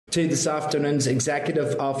to this afternoon's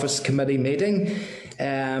Executive Office Committee meeting.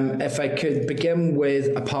 If I could begin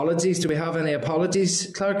with apologies. Do we have any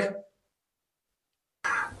apologies, Clerk?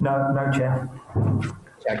 No, Chair.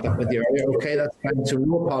 Check that with you earlier. Okay, that's fine. So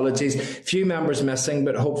no apologies. Few members missing,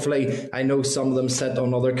 but hopefully I know some of them sit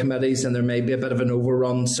on other committees and there may be a bit of an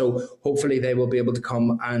overrun. So hopefully they will be able to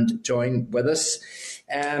come and join with us.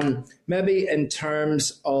 Maybe in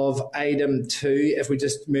terms of item 2, if we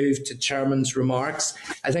just move to Chairman's remarks,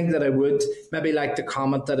 I think that I would maybe like to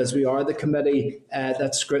comment that as we are the committee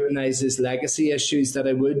that scrutinises legacy issues, that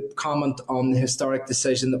I would comment on the historic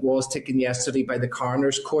decision that was taken yesterday by the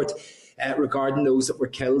Coroner's Court regarding those that were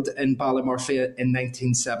killed in Ballymurphy in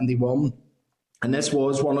 1971. And this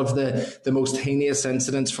was one of the most heinous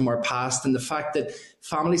incidents from our past. And the fact that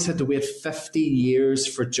families had to wait 50 years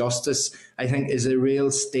for justice, I think, is a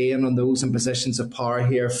real stain on those in positions of power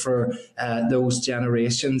here for those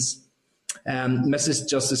generations. Mrs.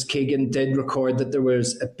 Justice Keegan did record that there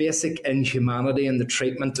was a basic inhumanity in the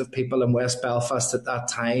treatment of people in West Belfast at that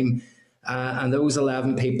time. And those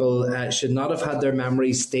 11 people should not have had their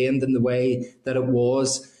memories stained in the way that it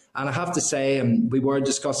was. And I have to say, and we were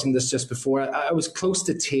discussing this just before, I was close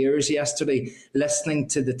to tears yesterday listening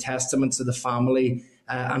to the testaments of the family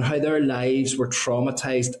and how their lives were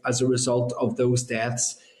traumatised as a result of those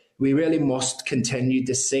deaths. We really must continue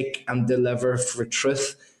to seek and deliver for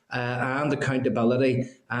truth and accountability.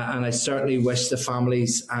 And I certainly wish the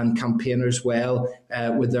families and campaigners well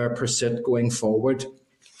with their pursuit going forward.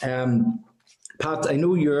 Pat, I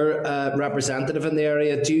know you're a representative in the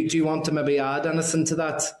area. Do you want to maybe add anything to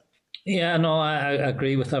that? Yeah, no, I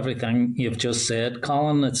agree with everything you've just said,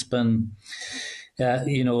 Colin. It's been,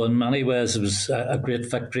 in many ways, it was a great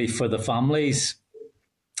victory for the families.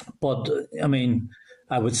 But, I mean,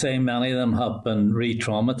 I would say many of them have been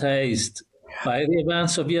re-traumatised by the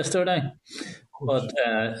events of yesterday. But,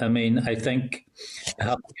 I think I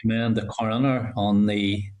have to commend the coroner on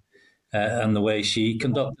the and the way she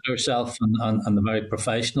conducted herself and the very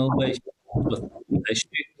professional way with the issue.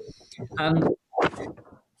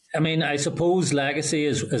 And I suppose legacy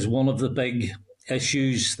is one of the big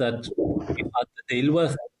issues that we've had to deal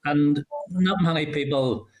with. And not many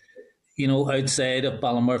people, outside of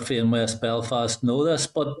Ballymurphy and West Belfast know this,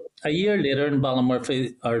 but a year later in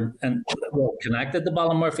Ballymurphy, connected to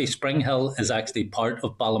Ballymurphy, Spring Hill is actually part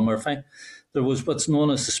of Ballymurphy. There was what's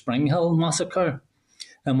known as the Spring Hill Massacre,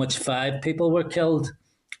 in which 5 people were killed,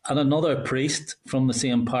 and another priest from the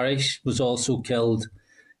same parish was also killed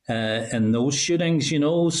in those shootings.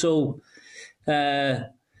 So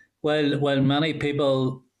while many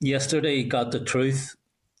people yesterday got the truth,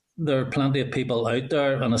 there are plenty of people out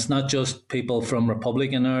there, and it's not just people from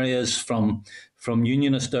Republican areas, from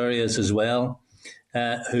Unionist areas as well,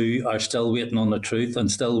 who are still waiting on the truth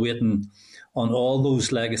and still waiting on all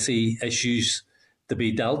those legacy issues to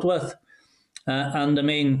be dealt with. I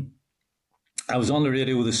was on the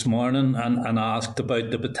radio this morning and asked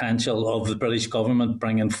about the potential of the British government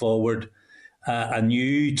bringing forward a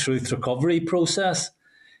new truth recovery process.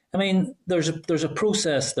 There's a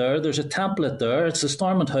process there. There's a template there. It's the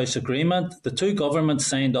Stormont House Agreement. The 2 governments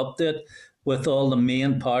signed up to it with all the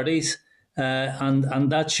main parties,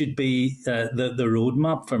 and that should be the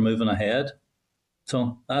roadmap for moving ahead.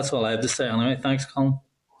 So that's all I have to say anyway. Thanks, Colin.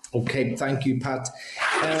 Okay, thank you, Pat.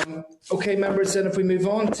 Okay, members, then if we move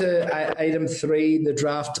on to item 3, the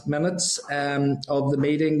draft minutes of the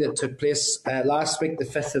meeting that took place last week, the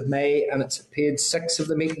 5th of May, and it's page 6 of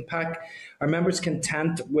the meeting pack. Are members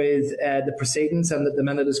content with the proceedings and that the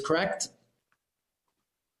minute is correct?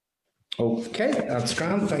 Okay, that's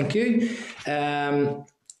grand, thank you.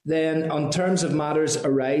 Then, on terms of matters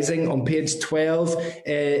arising, on page 12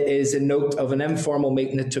 is a note of an informal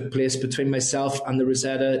meeting that took place between myself and the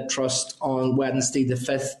Rosetta Trust on Wednesday, the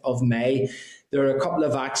 5th of May. There are a couple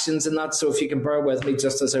of actions in that, so if you can bear with me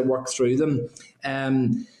just as I work through them.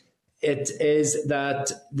 It is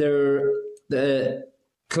that the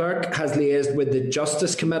Clerk has liaised with the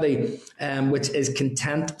Justice Committee, which is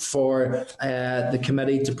content for the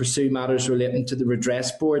committee to pursue matters relating to the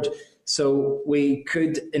Redress Board. So we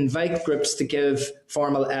could invite groups to give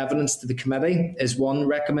formal evidence to the committee is one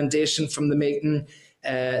recommendation from the meeting,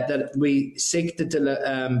 that we seek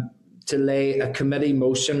to lay a committee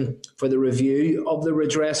motion for the review of the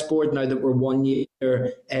Redress Board now that we're 1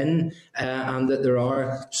 year in, and that there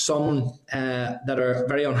are some that are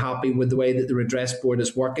very unhappy with the way that the Redress Board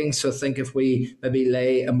is working. So I think if we maybe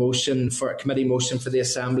lay a committee motion for the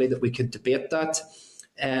Assembly, that we could debate that.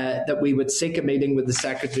 That we would seek a meeting with the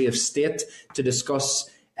Secretary of State to discuss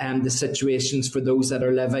the situations for those that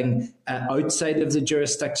are living outside of the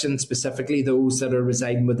jurisdiction, specifically those that are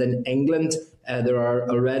residing within England. There are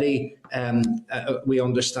already, we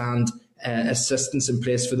understand, assistance in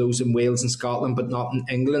place for those in Wales and Scotland, but not in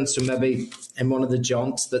England. So maybe in one of the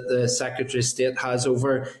jaunts that the Secretary of State has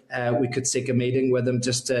over, we could seek a meeting with him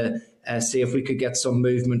just to see if we could get some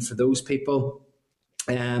movement for those people.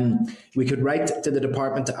 We could write to the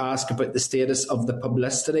department to ask about the status of the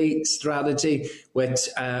publicity strategy, which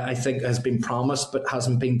I think has been promised but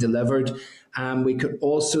hasn't been delivered. We could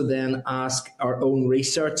also then ask our own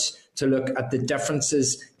research to look at the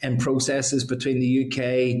differences in processes between the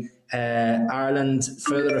UK, Ireland,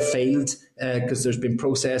 further afield, because there's been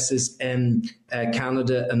processes in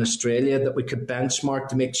Canada and Australia that we could benchmark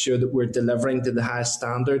to make sure that we're delivering to the highest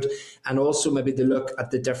standard, and also maybe to look at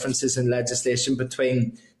the differences in legislation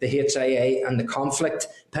between the HIA and the conflict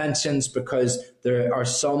pensions, because there are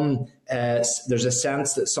some there's a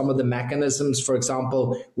sense that some of the mechanisms, for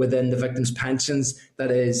example, within the victims' pensions, that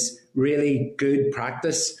is really good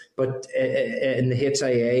practice, but in the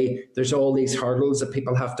HIA, there's all these hurdles that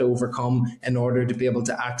people have to overcome in order to be able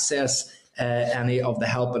to access any of the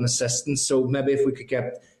help and assistance. So maybe if we could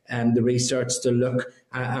get the research to look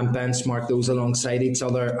and benchmark those alongside each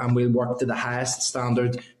other, and we'll work to the highest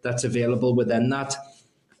standard that's available within that.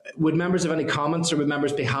 Would members have any comments, or would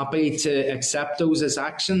members be happy to accept those as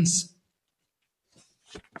actions?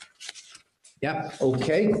 Yeah,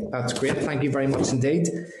 okay, that's great. Thank you very much indeed.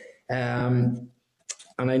 And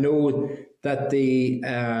I know that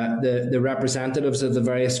the representatives of the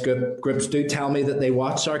various groups do tell me that they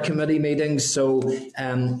watch our committee meetings. So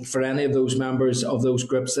for any of those members of those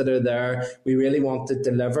groups that are there, we really want to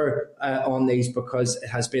deliver on these, because it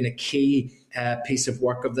has been a key piece of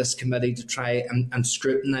work of this committee to try and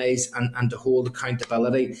scrutinise and to hold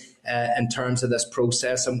accountability in terms of this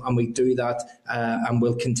process. And we do that and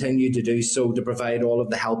will continue to do so to provide all of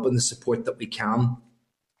the help and the support that we can.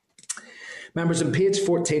 Members, on page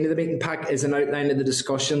 14 of the meeting pack is an outline of the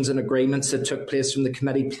discussions and agreements that took place from the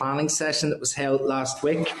committee planning session that was held last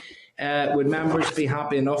week. Would members be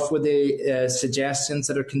happy enough with the suggestions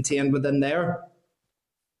that are contained within there?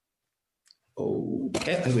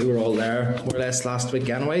 Okay, I think we were all there more or less last week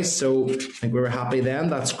anyway, so I think we were happy then.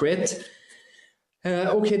 That's great.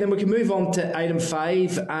 Okay, then we can move on to item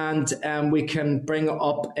 5, and we can bring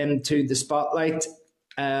up into the spotlight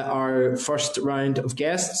our first round of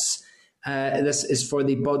guests. This is for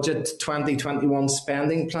the budget 2021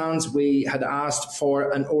 spending plans. We had asked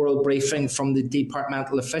for an oral briefing from the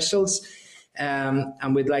departmental officials,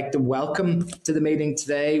 and we'd like to welcome to the meeting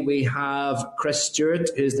today. We have Chris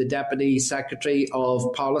Stewart, who's the Deputy Secretary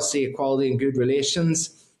of Policy, Equality and Good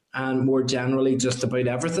Relations, and more generally just about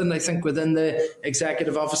everything, I think, within the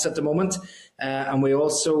Executive Office at the moment. And we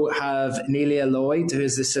also have Nelia Lloyd, who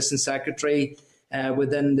is the Assistant Secretary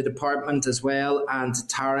within the department as well, and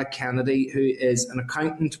Tara Kennedy, who is an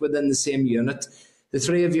accountant within the same unit. The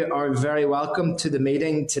three of you are very welcome to the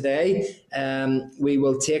meeting today. We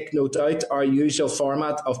will take, no doubt, our usual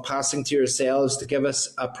format of passing to yourselves to give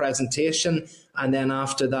us a presentation, and then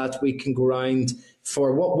after that we can go round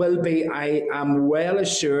for what will be, I am well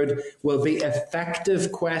assured, will be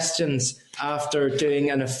effective questions after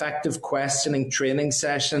doing an effective questioning training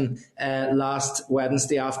session last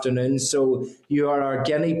Wednesday afternoon. So you are our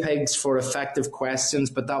guinea pigs for effective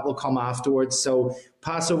questions, but that will come afterwards. So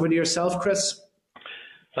pass over to yourself, Chris.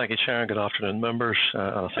 Thank you, Chair, and good afternoon, members.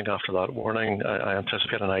 I think after that warning, I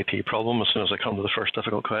anticipate an IT problem as soon as I come to the first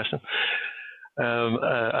difficult question.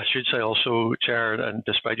 I should say also, Chair, and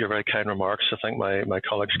despite your very kind remarks, I think my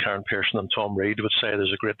colleagues Karen Pearson and Tom Reid would say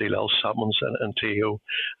there's a great deal else happens in TEO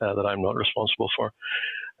that I'm not responsible for.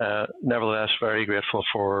 Nevertheless, very grateful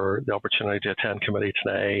for the opportunity to attend committee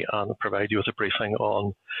today and provide you with a briefing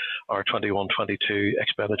on our 21-22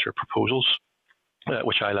 expenditure proposals,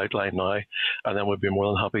 which I'll outline now, and then we'd be more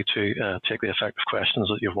than happy to take the effective questions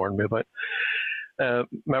that you've warned me about.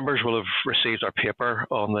 Members will have received our paper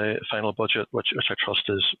on the final budget, which I trust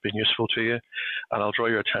has been useful to you, and I'll draw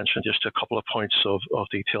your attention just to a couple of points of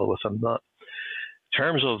detail within that. In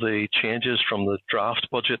terms of the changes from the draft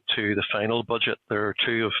budget to the final budget, there are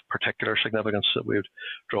two of particular significance that we would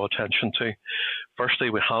draw attention to. Firstly,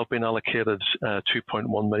 we have been allocated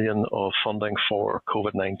 2.1 million of funding for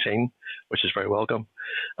COVID-19, which is very welcome.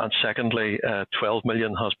 And secondly, 12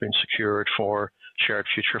 million has been secured for shared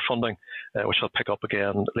future funding, which I'll pick up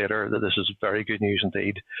again later. That this is very good news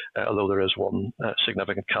indeed, although there is one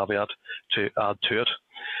significant caveat to add to it.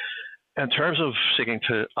 In terms of seeking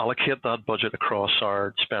to allocate that budget across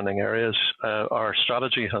our spending areas, our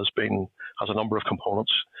strategy has a number of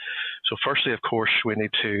components. So firstly, of course, we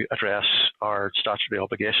need to address our statutory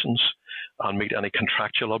obligations and meet any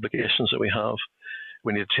contractual obligations that we have.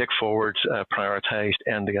 We need to take forward prioritised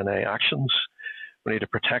ND&A actions. We need to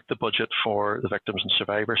protect the budget for the Victims and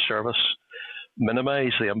Survivors Service,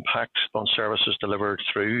 minimise the impact on services delivered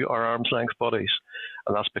through our arm's length bodies.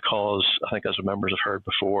 And that's because, I think as the members have heard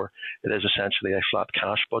before, it is essentially a flat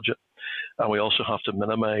cash budget. And we also have to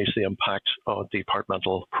minimise the impact on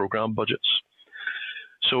departmental programme budgets.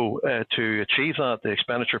 So to achieve that, the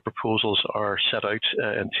expenditure proposals are set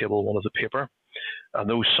out in Table 1 of the paper. And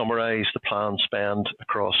those summarise the planned spend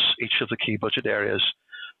across each of the key budget areas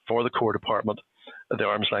for the core department, the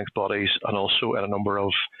arm's length bodies, and also in a number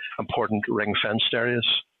of important ring-fenced areas.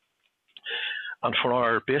 And for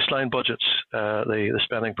our baseline budgets, the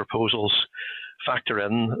spending proposals factor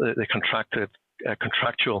in the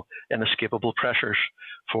contractual inescapable pressures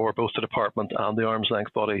for both the department and the arm's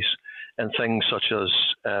length bodies, and things such as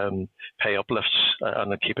pay uplifts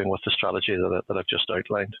and in keeping with the strategy that I've just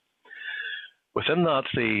outlined. Within that,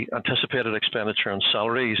 the anticipated expenditure on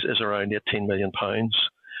salaries is around £18 million,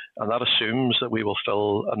 and that assumes that we will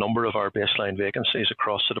fill a number of our baseline vacancies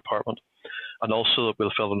across the department, and also that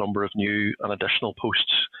we'll fill a number of new and additional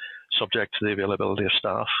posts subject to the availability of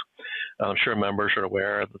staff. And I'm sure members are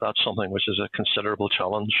aware that that's something which is a considerable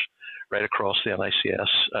challenge right across the NICS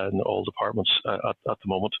and all departments at the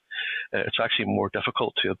moment. It's actually more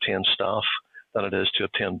difficult to obtain staff than it is to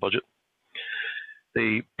obtain budget.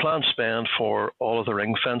 The planned spend for all of the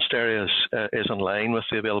ring-fenced areas is in line with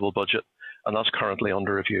the available budget, and that's currently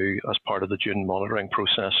under review as part of the June monitoring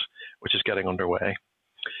process, which is getting underway.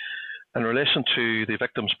 In relation to the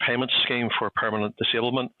Victims Payment Scheme for Permanent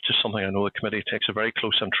Disablement, which is something I know the committee takes a very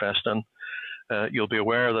close interest in, you'll be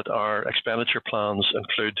aware that our expenditure plans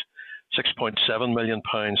include £6.7 million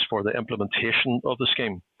for the implementation of the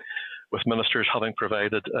scheme, with ministers having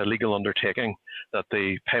provided a legal undertaking that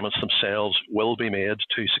the payments themselves will be made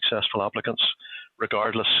to successful applicants,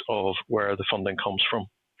 regardless of where the funding comes from.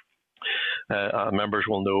 Members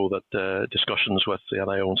will know that discussions with the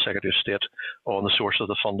NIO and Secretary of State on the source of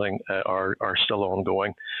the funding are still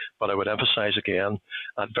ongoing. But I would emphasise again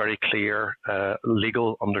that very clear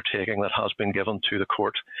legal undertaking that has been given to the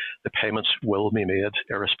court. The payments will be made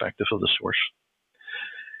irrespective of the source.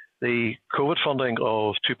 The COVID funding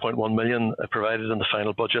of £2.1 million provided in the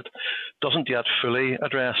final budget doesn't yet fully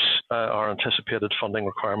address our anticipated funding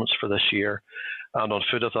requirements for this year. And on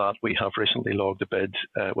foot of that, we have recently logged a bid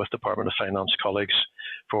with Department of Finance colleagues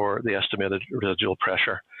for the estimated residual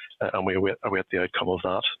pressure, and we await the outcome of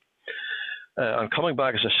that. And coming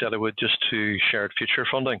back, as I said, I would just to shared future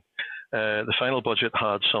funding. The final budget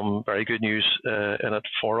had some very good news in it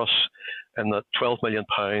for us, in that £12 million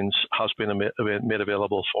has been made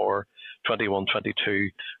available for 21-22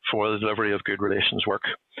 for the delivery of good relations work.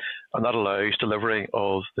 And that allows delivery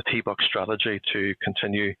of the T-Buck strategy to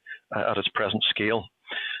continue at its present scale.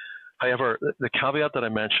 However, the caveat that I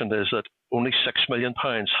mentioned is that only £6 million,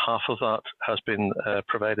 half of that has been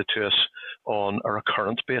provided to us on a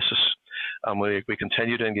recurrent basis. And we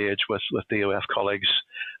continue to engage with DOF colleagues,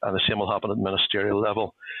 and the same will happen at the ministerial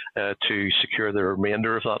level, to secure the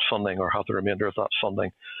remainder of that funding, or have the remainder of that funding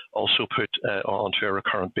also put onto a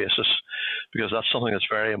recurrent basis, because that's something that's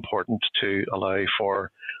very important to allow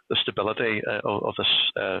for the stability of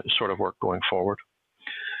this sort of work going forward.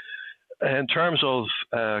 In terms of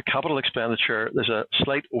capital expenditure, there's a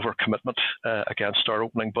slight overcommitment against our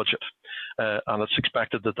opening budget, and it's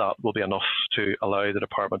expected that that will be enough to allow the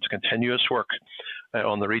department to continue its work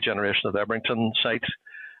on the regeneration of the Ebrington site,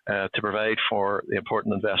 to provide for the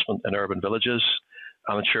important investment in urban villages,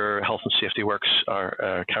 and ensure health and safety works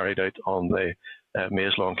are carried out on the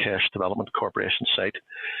Mays Long Kesh Development Corporation site.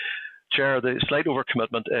 Chair, the slight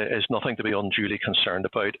overcommitment is nothing to be unduly concerned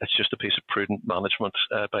about. It's just a piece of prudent management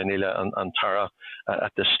by Neela and Tara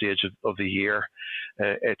at this stage of the year.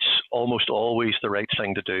 It's almost always the right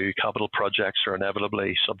thing to do. Capital projects are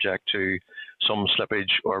inevitably subject to some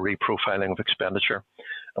slippage or reprofiling of expenditure.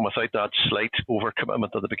 And without that slight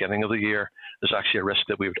overcommitment at the beginning of the year, there's actually a risk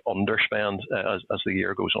that we would underspend as the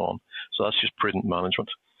year goes on. So that's just prudent management.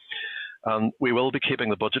 And we will be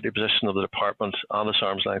keeping the budgetary position of the department and its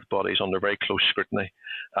arm's length bodies under very close scrutiny,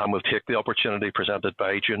 and we'll take the opportunity presented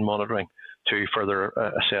by June monitoring to further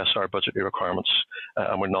assess our budgetary requirements,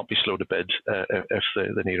 and will not be slow to bid if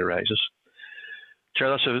the need arises.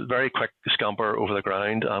 Chair, that's a very quick scamper over the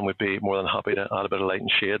ground, and we'd be more than happy to add a bit of light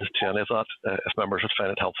and shade to any of that if members would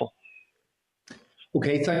find it helpful.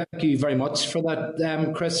 Okay, thank you very much for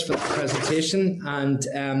that, Chris, for the presentation. And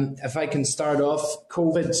if I can start off,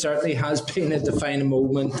 COVID certainly has been a defining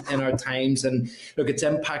moment in our times. And look, it's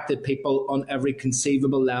impacted people on every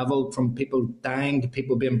conceivable level, from people dying to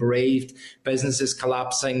people being bereaved, businesses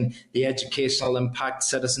collapsing, the educational impact,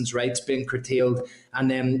 citizens' rights being curtailed. And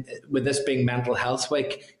then with this being Mental Health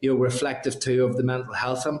Week, reflective too of the mental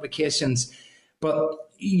health implications. But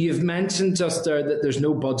you've mentioned just there that there's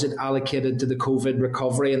no budget allocated to the COVID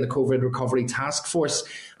recovery and the COVID recovery task force.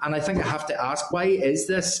 And I think I have to ask, why is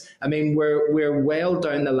this? I mean, we're well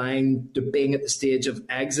down the line to being at the stage of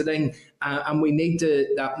exiting, and we need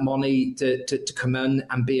that money to come in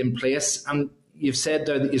and be in place. And you've said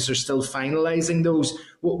there that you're still finalising those.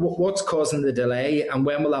 What's causing the delay, and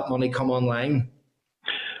when will that money come online?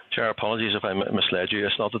 Chair, apologies if I misled you.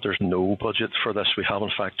 It's not that there's no budget for this. We have, in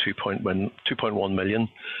fact, 2.1 million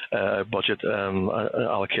budget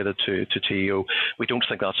allocated to TEO. We don't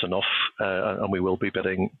think that's enough, and we will be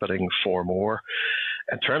bidding for more.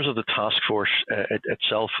 In terms of the task force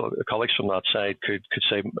itself, colleagues from that side could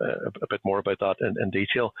say a bit more about that in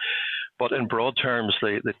detail. But in broad terms,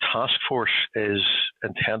 the task force is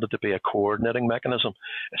intended to be a coordinating mechanism.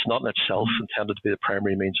 It's not in itself intended to be the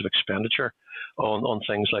primary means of expenditure on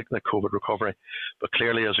things like the COVID recovery. But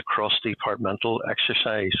clearly, as a cross-departmental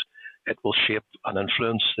exercise, it will shape and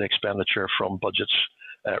influence the expenditure from budgets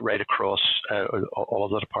right across all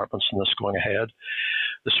of the departments in this going ahead.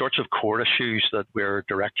 The sorts of core issues that we're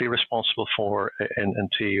directly responsible for in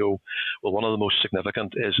TEO, well, one of the most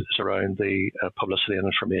significant is around the publicity and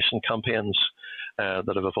information campaigns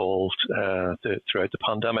that have evolved throughout the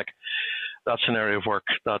pandemic. That's an area of work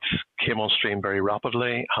that came on stream very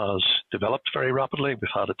rapidly, has developed very rapidly. We've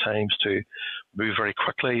had at times to move very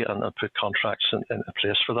quickly and put contracts in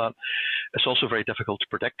place for that. It's also very difficult to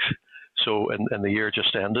predict. So in the year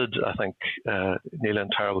just ended, I think Neil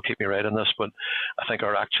and Tara will keep me right on this, but I think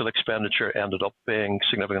our actual expenditure ended up being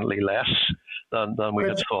significantly less than we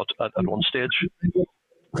had thought at one stage.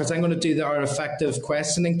 Because I'm going to do our effective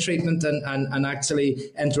questioning treatment and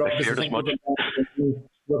actually interrupt.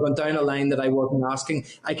 We're going down a line that I wasn't asking.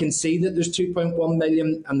 I can see that there's 2.1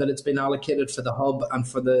 million and that it's been allocated for the hub and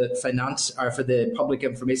for the finance or for the public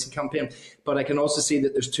information campaign. But I can also see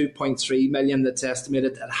that there's 2.3 million that's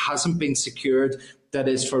estimated that hasn't been secured, that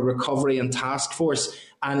is for recovery and task force.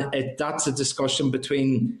 And that's a discussion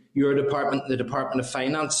between your department and the Department of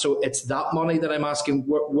Finance. So it's that money that I'm asking.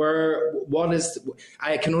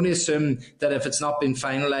 I can only assume that if it's not been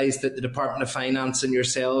finalised, that the Department of Finance and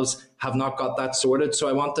yourselves have not got that sorted. So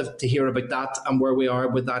I want to hear about that and where we are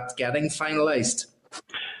with that getting finalised.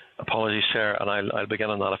 Apologies, Chair, and I'll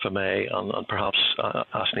begin on that if I may, and perhaps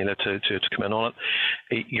ask Neela to come in on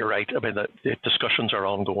it. You're right. I mean, the discussions are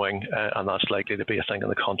ongoing, and that's likely to be a thing in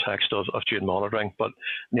the context of June monitoring. But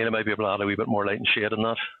Neela might be able to add a wee bit more light and shade on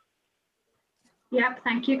that. Yep,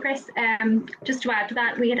 thank you, Chris. Just to add to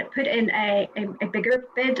that, we had put in a bigger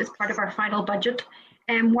bid as part of our final budget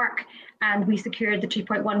work, and we secured the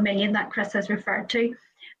 2.1 million that Chris has referred to.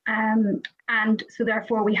 And so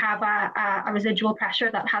therefore we have a residual pressure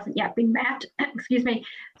that hasn't yet been met. Excuse me.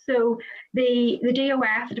 So the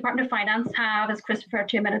DOF, the Department of Finance, have, as Chris referred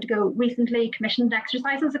to a minute ago, recently commissioned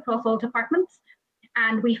exercises across all departments,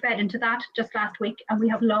 and we fed into that just last week, and we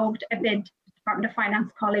have logged a bid to the Department of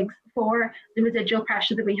Finance colleagues for the residual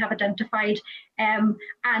pressure that we have identified, and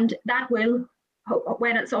that will,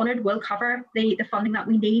 when it's honoured, will cover the funding that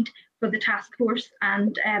we need for the task force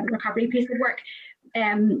and the recovery piece of work.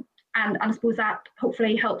 And I suppose that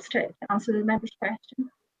hopefully helps to answer the member's question.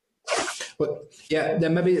 Well, yeah,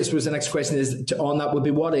 then maybe this was the next question on that would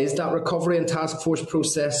be, what is that recovery and task force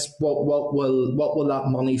process? What will that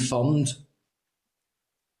money fund?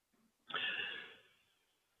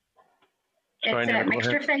 It's a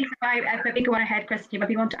mixture of things. If I maybe go on ahead, Chris, you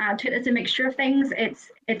maybe want to add to it. It's a mixture of things.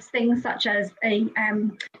 It's things such as a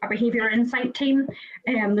behaviour insight team.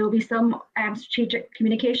 There will be some strategic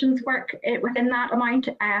communications work within that amount.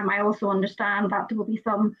 I also understand that there will be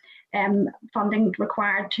some funding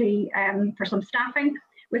required for some staffing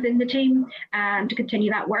within the team and to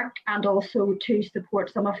continue that work, and also to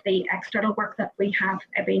support some of the external work that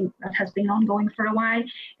has been ongoing for a while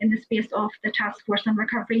in the space of the task force and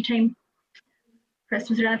recovery team. Chris,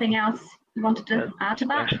 was there anything else you wanted to add to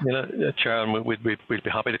that? Yeah, Chair, and we'd be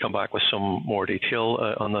happy to come back with some more detail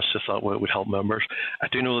on this if that would help members. I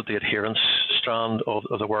do know that the adherence strand of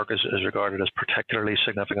the work is regarded as particularly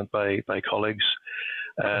significant by colleagues,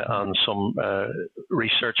 and some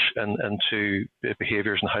research into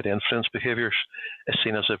behaviours and how to influence behaviours is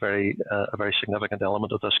seen as a very significant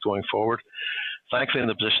element of this going forward. thankfully, in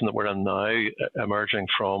the position that we're in now, emerging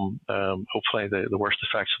from hopefully the worst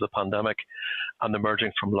effects of the pandemic and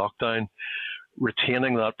emerging from lockdown,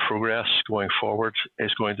 retaining that progress going forward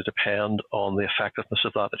is going to depend on the effectiveness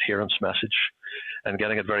of that adherence message and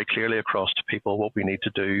getting it very clearly across to people what we need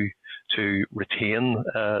to do to retain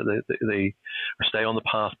or stay on the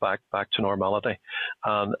path back to normality.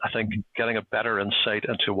 And I think getting a better insight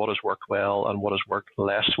into what has worked well and what has worked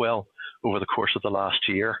less well over the course of the last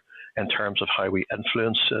year in terms of how we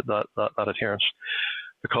influence that adherence.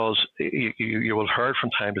 Because you will have heard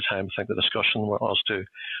from time to time, I think, the discussion as to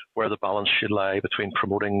where the balance should lie between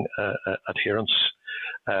promoting adherence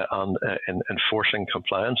and enforcing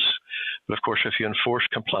compliance. But of course, if you enforce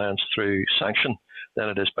compliance through sanction, then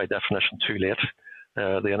it is by definition too late.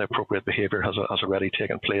 The inappropriate behaviour has already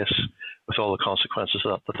taken place with all the consequences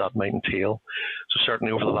that might entail. So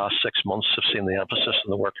certainly over the last 6 months, I've seen the emphasis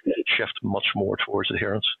and the work shift much more towards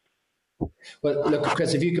adherence. Well, look,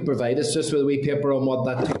 Chris, if you could provide us just with a wee paper on what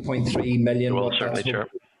that 2.3 million, well, certainly, Chair.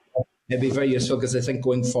 It'd be very useful because I think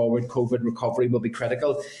going forward, COVID recovery will be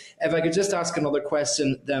critical. If I could just ask another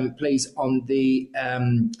question, then please, on the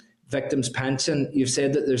victims' pension. You've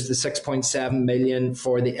said that there's the 6.7 million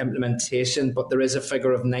for the implementation, but there is a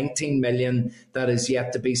figure of 19 million that is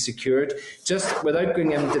yet to be secured. Just without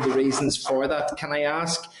going into the reasons for that, can I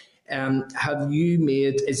ask? Have you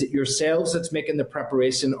made, is it yourselves that's making the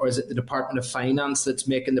preparation, or is it the Department of Finance that's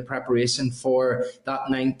making the preparation for that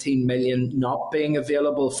 19 million not being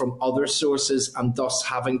available from other sources and thus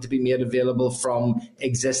having to be made available from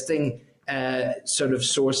existing sort of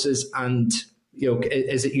sources? And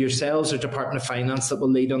is it yourselves or Department of Finance that will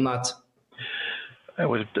lead on that?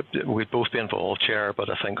 We'd both be involved, Chair, but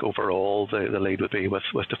I think overall the lead would be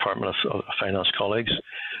with Department of Finance colleagues.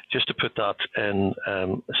 Just to put that in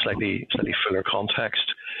slightly fuller context,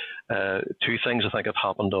 two things I think have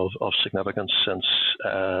happened of significance since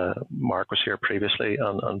Mark was here previously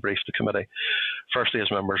and briefed the committee. Firstly,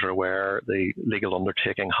 as members are aware, the legal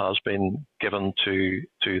undertaking has been given to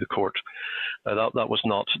the court. That was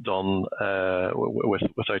not done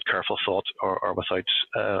without careful thought or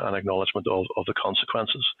without an acknowledgement of the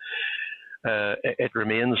consequences. It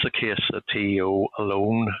remains the case that TEO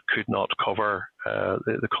alone could not cover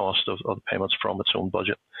the cost of the payments from its own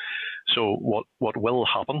budget. So what will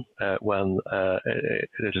happen when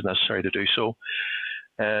it is necessary to do so?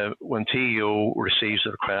 When TEO receives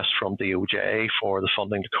the request from DOJ for the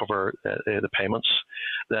funding to cover the payments,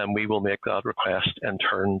 then we will make that request in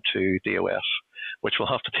turn to DOF, which will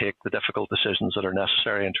have to take the difficult decisions that are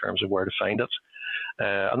necessary in terms of where to find it.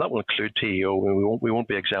 And that will include TEO. We won't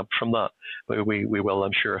be exempt from that. We will,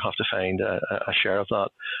 I'm sure, have to find a share of that,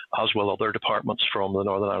 as will other departments from the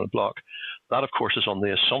Northern Ireland bloc. That, of course, is on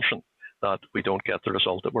the assumption that we don't get the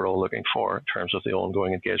result that we're all looking for in terms of the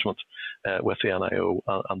ongoing engagement with the NIO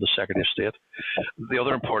and the Secretary of State. The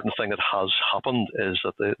other important thing that has happened is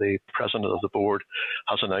that the President of the Board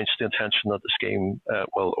has announced the intention that the scheme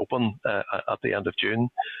will open at the end of June,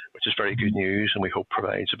 which is very good news, and we hope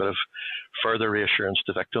provides a bit of further reassurance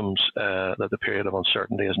to victims that the period of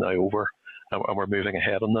uncertainty is now over and we're moving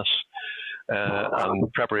ahead on this.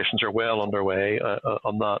 And preparations are well underway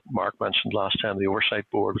on that. Mark mentioned last time the Oversight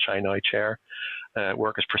Board, which I now chair.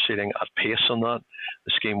 Work is proceeding at pace on that.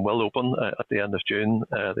 The scheme will open at the end of June.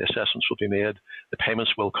 The assessments will be made. The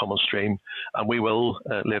payments will come on stream. And we will,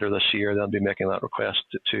 later this year, then be making that request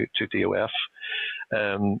to DOF.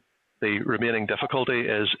 The remaining difficulty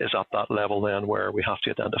is at that level then where we have to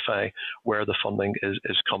identify where the funding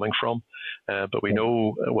is coming from. But we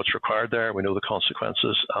know what's required there, we know the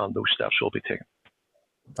consequences, and those steps will be taken.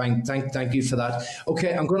 Fine, thank you for that.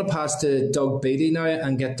 Okay, I'm going to pass to Doug Beattie now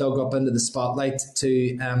and get Doug up into the spotlight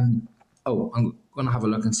to... I'm going to have a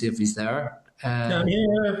look and see if he's there. I'm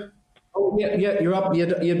here. Oh, yeah, you're up.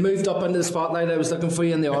 You'd moved up into the spotlight. I was looking for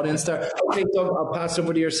you in the audience there. Okay, Doug, I'll pass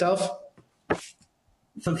over to yourself.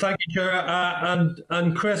 So thank you, Chair.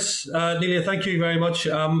 And Chris, Nelia, thank you very much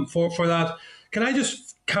for that. Can I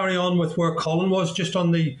just carry on with where Colin was, just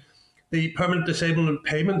on the Permanent Disablement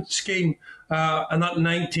Payment Scheme and that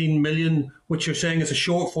 19 million, which you're saying is a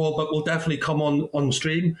shortfall, but will definitely come on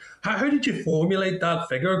stream. How did you formulate that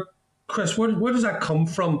figure, Chris? Where does that come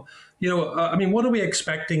from? What are we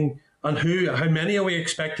expecting, and how many are we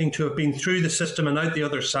expecting to have been through the system and out the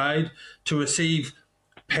other side to receive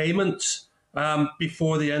payments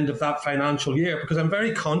before the end of that financial year? Because I'm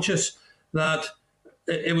very conscious that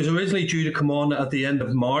it was originally due to come on at the end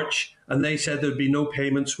of March, and they said there'd be no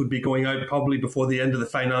payments would be going out probably before the end of the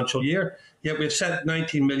financial year. Yet we've set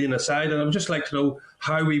 19 million aside, and I would just like to know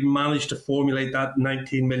how we managed to formulate that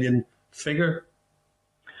 19 million figure.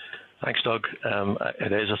 Thanks, Doug.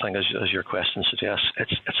 It is, I think, as your question suggests,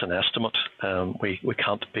 it's an estimate. We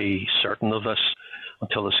can't be certain of this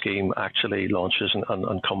until the scheme actually launches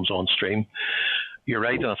and comes on stream. You're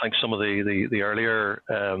right, and I think some of the earlier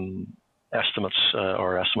estimates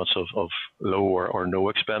or estimates of low or no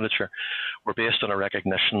expenditure were based on a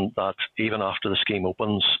recognition that even after the scheme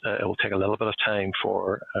opens, it will take a little bit of time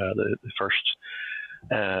for the first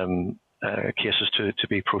cases to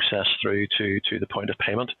be processed through to the point of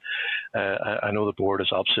payment. I know the board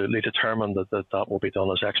is absolutely determined that will be done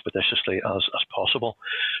as expeditiously as possible.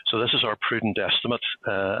 So this is our prudent estimate,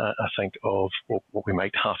 I think, of what we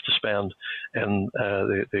might have to spend in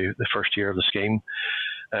the first year of the scheme.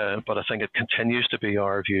 But I think it continues to be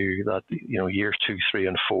our view that years 2, 3,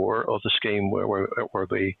 and 4 of the scheme where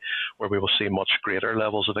we will see much greater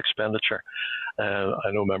levels of expenditure.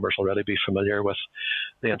 I know members already be familiar with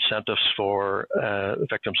the incentives for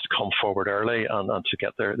victims to come forward early and to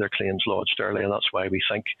get their claims lodged early, and that's why we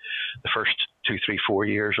think the first 2, 3, 4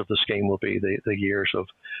 years of the scheme will be the years of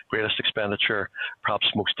greatest expenditure, perhaps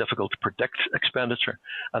most difficult to predict expenditure,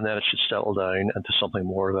 and then it should settle down into something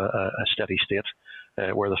more of a steady state.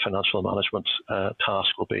 Where the financial management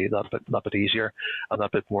task will be that bit easier and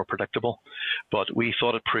that bit more predictable. But we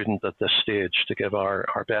thought it prudent at this stage to give our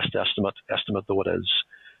best estimate though it is,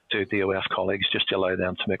 to DOF colleagues, just to allow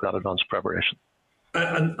them to make that advanced preparation.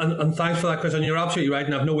 And thanks for that, Chris. And you're absolutely right,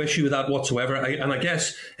 and I have no issue with that whatsoever. And I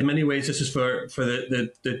guess in many ways this is for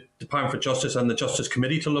the Department for Justice and the Justice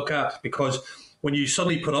Committee to look at, because when you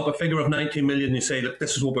suddenly put up a figure of 19 million and you say, look,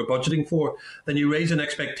 this is what we're budgeting for, then you raise an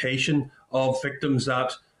expectation of victims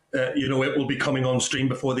that it will be coming on stream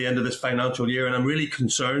before the end of this financial year. And I'm really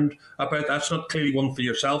concerned about that. That's not clearly one for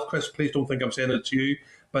yourself, Chris. Please don't think I'm saying it to you.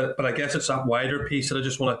 But I guess it's that wider piece that I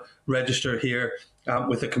just want to register here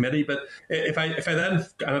with the committee. But if I then,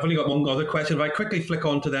 and I've only got one other question, if I quickly flick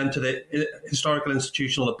on to the historical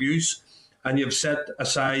institutional abuse, and you've set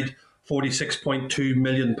aside £46.2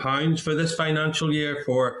 million for this financial year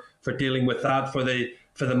for dealing with that, for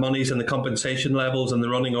the monies and the compensation levels and the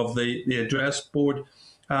running of the address board.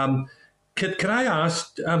 Could I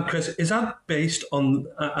ask, Chris, is that based on,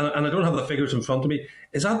 and I don't have the figures in front of me,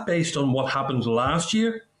 is that based on what happened last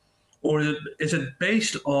year? Or is it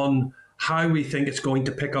based on how we think it's going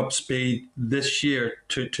to pick up speed this year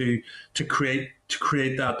to create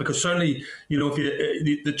that? Because certainly,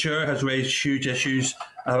 if the chair has raised huge issues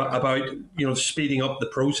about speeding up the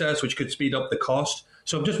process, which could speed up the cost.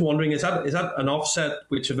 So I'm just wondering, is that an offset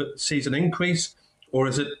which sees an increase, or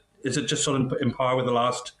is it just sort of in par with the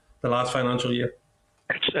last financial year?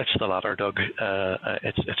 It's the latter, Doug.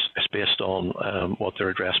 It's based on what the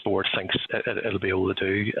redress board thinks it'll be able to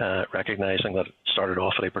do, recognising that it started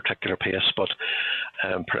off at a particular pace, but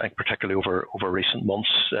particularly over recent months,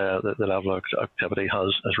 the level of activity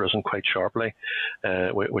has risen quite sharply,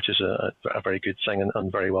 which is a very good thing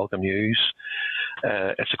and very welcome news.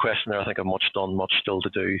 It's a question there, I think, of much done, much still to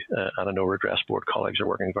do, and I know redress board colleagues are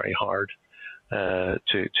working very hard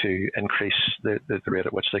to increase the rate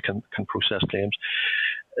at which they can process claims.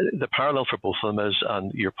 The parallel for both of them is, and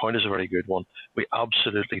your point is a very good one, we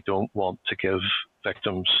absolutely don't want to give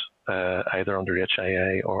victims either under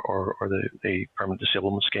HIA or the Permanent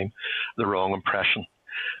Disablement Scheme the wrong impression.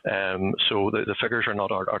 So the figures are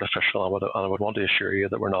not artificial, and I would want to assure you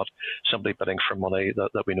that we're not simply bidding for money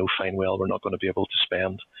that we know fine well we're not going to be able to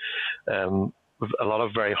spend. A lot of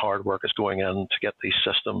very hard work is going in to get these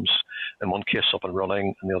systems, in one case up and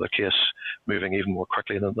running, in the other case moving even more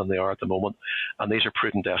quickly than they are at the moment. And these are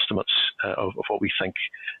prudent estimates of what we think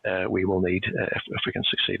we will need if we can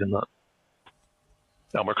succeed in that.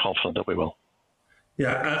 And we're confident that we will.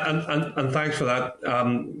 Yeah, and thanks for that,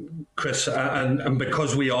 Chris. And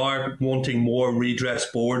because we are wanting more redress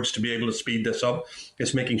boards to be able to speed this up,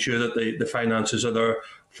 it's making sure that the finances are there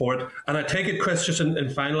for it. And I take it, Chris, just in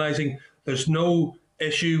finalising, there's no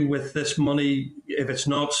issue with this money if it's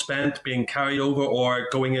not spent being carried over or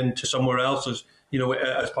going into somewhere else as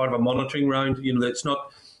as part of a monitoring round. It's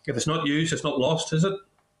not, if it's not used, it's not lost, is it?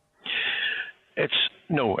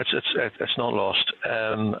 No, it's not lost,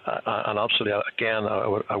 and absolutely. Again,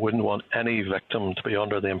 I wouldn't want any victim to be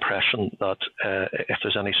under the impression that if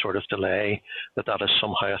there's any sort of delay, that is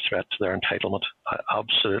somehow a threat to their entitlement.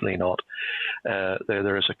 Absolutely not.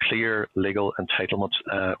 There is a clear legal entitlement,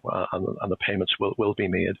 and the payments will be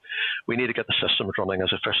made. We need to get the system running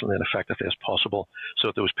as efficiently and effectively as possible, so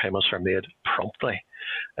that those payments are made promptly.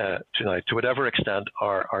 Tonight, to whatever extent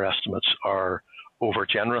our estimates are over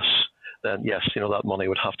generous, then yes, that money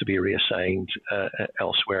would have to be reassigned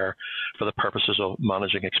elsewhere for the purposes of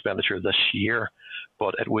managing expenditure this year.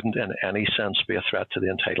 But it wouldn't in any sense be a threat to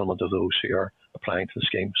the entitlement of those who are applying to the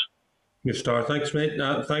schemes. Your star. Thanks, mate.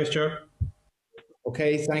 Thanks, Chair.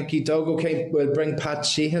 Okay, thank you, Doug. Okay, we'll bring Pat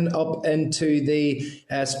Sheehan up into the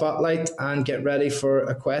spotlight and get ready for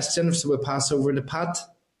a question. So we'll pass over to Pat.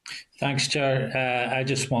 Thanks, Chair. I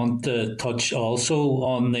just want to touch also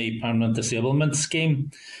on the permanent disablement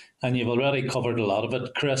scheme, and you've already covered a lot of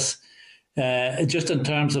it, Chris. Just in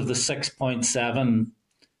terms of the 6.7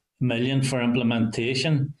 million for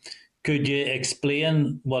implementation, could you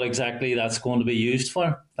explain what exactly that's going to be used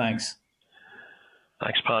for? Thanks.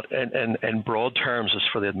 Thanks, Pat. In broad terms, it's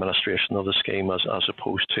for the administration of the scheme as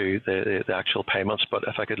opposed to the actual payments. But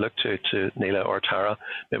if I could look to Neela or Tara,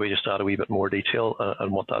 maybe just add a wee bit more detail on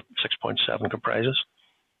what that 6.7 comprises.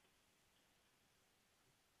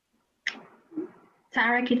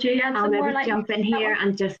 Tara, could you add some more? I'll jump in here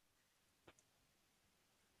and just...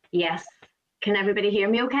 Yes. Can everybody hear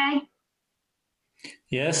me okay?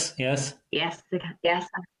 Yes. Yes. The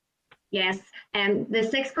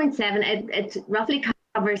 6.7, it roughly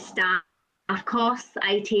covers staff costs,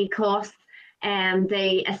 IT costs,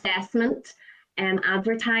 the assessment,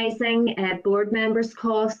 advertising, board members'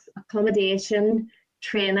 costs, accommodation,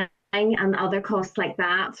 training, and other costs like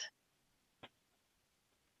that.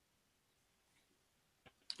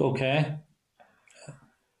 Okay.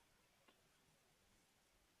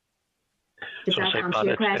 Does that answer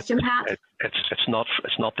your question, Pat? It's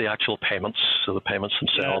not the actual payments. So the payments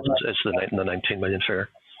themselves is the 19 million figure.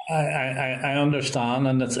 I understand,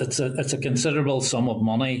 and it's a considerable sum of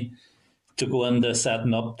money to go into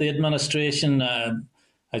setting up the administration.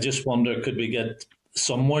 I just wonder, could we get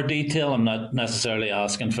some more detail? I'm not necessarily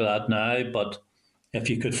asking for that now, but if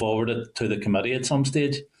you could forward it to the committee at some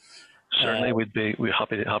stage. Certainly, we're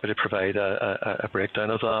happy to provide a breakdown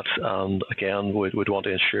of that, and again, we'd want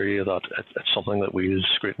to ensure you that it's something that we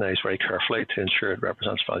scrutinise very carefully to ensure it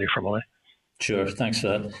represents value for money. Sure, thanks for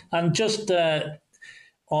that. And just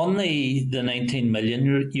on the 19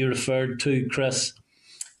 million you referred to, Chris,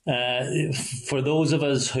 for those of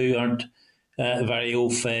us who aren't very au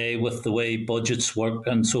fait with the way budgets work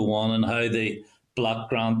and so on, and how the block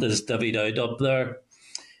grant is divvied out up there.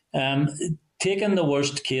 Taking the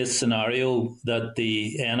worst case scenario that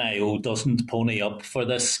the NIO doesn't pony up for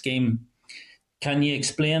this scheme, can you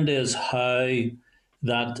explain to us how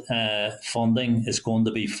that funding is going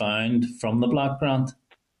to be found from the block grant?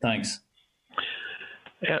 Thanks.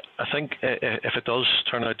 Yeah, I think if it does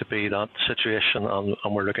turn out to be that situation and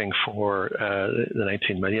we're looking for the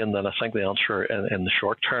 19 million, then I think the answer in the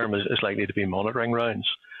short term is likely to be monitoring rounds.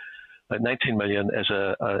 19 million is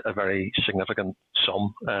a very significant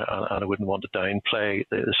sum, and I wouldn't want to downplay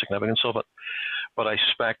the significance of it. But I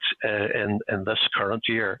suspect in this current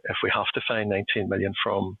year, if we have to find 19 million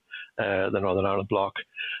from the Northern Ireland block,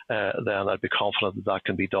 then I'd be confident that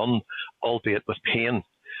can be done, albeit with pain.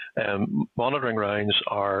 Monitoring rounds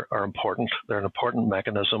are important. They're an important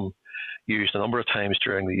mechanism used a number of times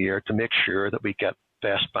during the year to make sure that we get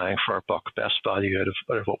best bang for our buck, best value out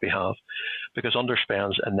of what we have, because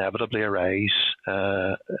underspends inevitably arise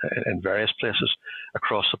in various places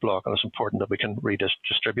across the block, and it's important that we can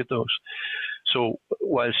redistribute those. So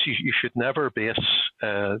whilst you should never base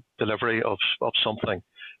delivery of something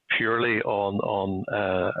purely on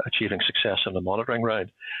achieving success in the monitoring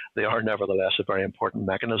round, they are nevertheless a very important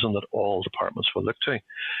mechanism that all departments will look to.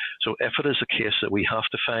 So if it is the case that we have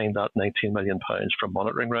to find that £19 million from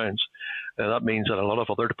monitoring rounds, that means that a lot of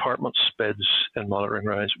other departments' bids in monitoring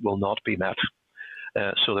rounds will not be met.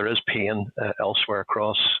 So there is pain elsewhere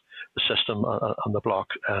across the system and the block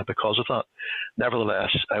because of that.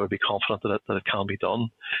 Nevertheless, I would be confident that it can be done.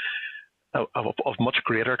 Of much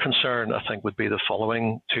greater concern, I think, would be the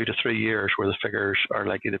following 2 to 3 years, where the figures are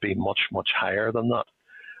likely to be much, much higher than that.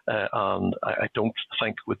 And I don't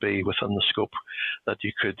think would be within the scope that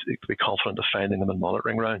you could be confident of finding them in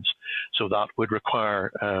monitoring rounds. So that would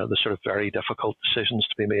require the sort of very difficult decisions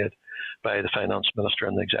to be made by the Finance Minister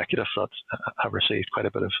and the Executive that have received quite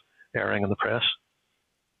a bit of airing in the press.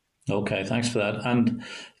 Okay, thanks for that. And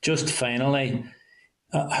just finally,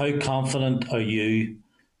 how confident are you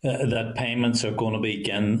that payments are going to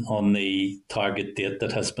begin on the target date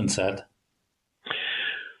that has been set?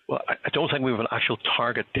 Well, I don't think we have an actual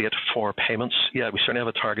target date for payments. Yeah, we certainly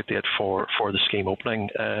have a target date for the scheme opening.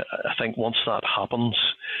 I think once that happens,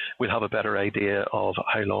 we'll have a better idea of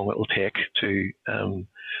how long it will take to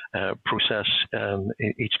process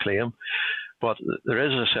each claim. But there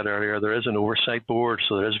is, as I said earlier, there is an oversight board,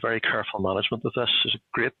 so there is very careful management of this. There's a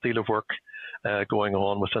great deal of work going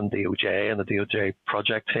on within DOJ and the DOJ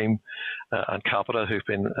project team and Capita, who've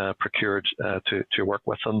been procured to work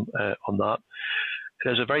with them on that. It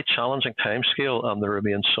is a very challenging timescale, and there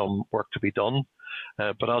remains some work to be done.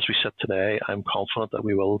 But as we sit today, I'm confident that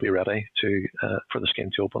we will be ready for the scheme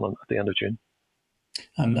to open at the end of June.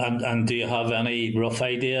 And do you have any rough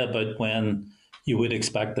idea about when you would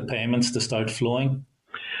expect the payments to start flowing?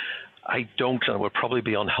 I don't, and it would probably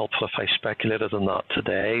be unhelpful if I speculated on that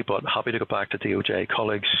today, but happy to go back to DOJ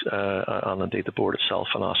colleagues and indeed the board itself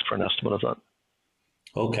and ask for an estimate of that.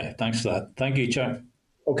 Okay, thanks for that. Thank you, Chair.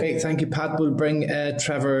 Okay, thank you, Pat. We'll bring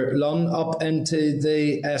Trevor Lunn up into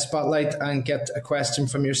the spotlight and get a question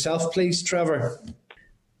from yourself, please, Trevor.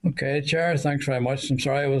 Okay, Chair, thanks very much. I'm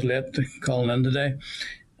sorry I was late calling in today.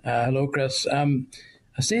 Hello, Chris.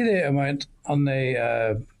 I see the amount on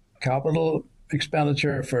the capital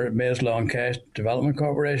expenditure for Mays Law and Cash Development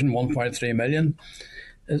Corporation, 1.3 million.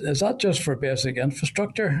 Is that just for basic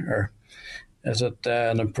infrastructure, or is it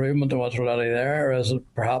an improvement to what's already there, or is it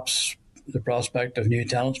perhaps the prospect of new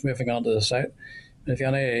tenants moving onto the site? If you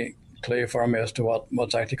have any clue for me as to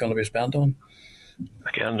what's actually going to be spent on?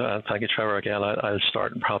 Again, thank you, Trevor. Again, I'll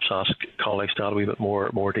start and perhaps ask colleagues to add a wee bit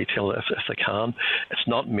more detail if they can. It's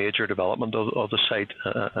not major development of the site.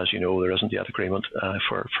 As you know, there isn't yet agreement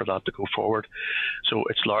for that to go forward. So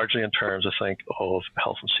it's largely in terms, I think, of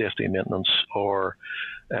health and safety maintenance or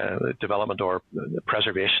development or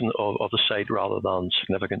preservation of the site rather than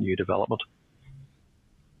significant new development.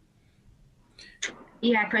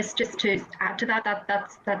 Yeah, Chris, just to add to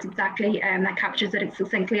that's exactly, that captures it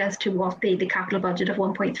succinctly as to what the capital budget of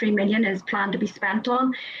 1.3 million is planned to be spent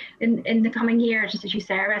on in the coming year, just as you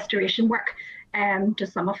say, restoration work to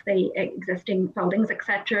some of the existing buildings,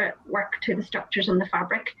 etc., work to the structures and the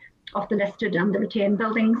fabric of the listed and the retained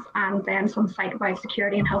buildings, and then some site-wide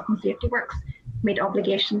security and health and safety works meet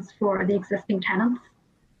obligations for the existing tenants.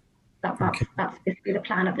 That's basically the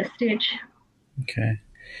plan at this stage. Okay.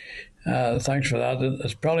 Thanks for that.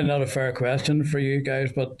 It's probably not a fair question for you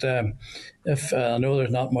guys, but if I know there's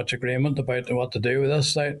not much agreement about what to do with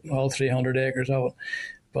this site, all 300 acres of it,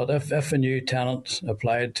 but if a new tenant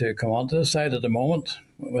applied to come onto the site at the moment,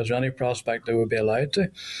 was there any prospect they would be allowed to?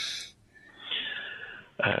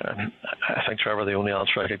 I think, Trevor, the only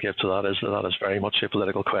answer I could give to that is very much a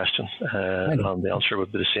political question, and the answer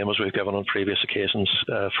would be the same as we've given on previous occasions.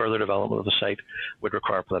 Further development of the site would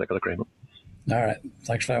require political agreement. All right.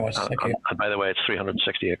 Thanks very much. Thank you. And by the way, it's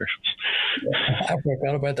 360 acres. I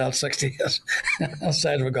forgot about that 60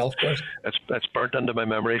 outside of a golf course. It's burnt into my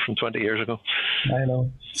memory from 20 years ago. I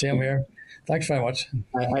know. Same here. Thanks very much.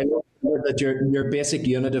 I know that your basic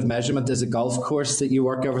unit of measurement is a golf course, that you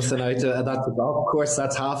work everything out. That's a golf course.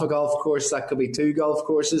 That's half a golf course. That could be 2 golf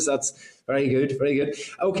courses. That's very good. Very good.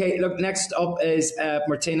 Okay, look, next up is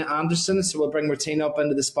Martina Anderson. So we'll bring Martina up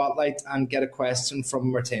into the spotlight and get a question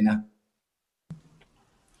from Martina.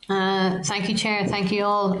 Thank you, Chair. Thank you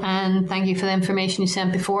all, and thank you for the information you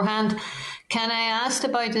sent beforehand. Can I ask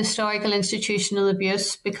about historical institutional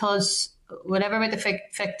abuse? Because whatever about the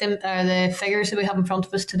victim or the figures that we have in front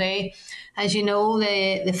of us today, as you know,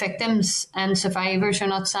 the victims and survivors are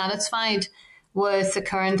not satisfied with the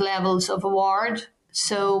current levels of award.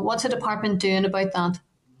 So, what's the department doing about that?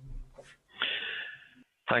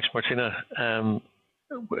 Thanks, Martina.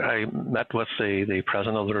 I met with the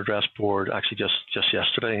president of the redress board actually just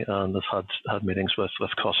yesterday, and I've had meetings with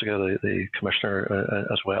Cossiga, the commissioner,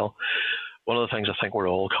 as well. One of the things I think we're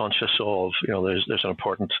all conscious of, there's an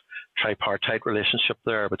important tripartite relationship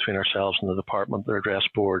there between ourselves and the department, the redress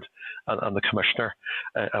board, and the commissioner,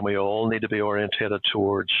 and we all need to be orientated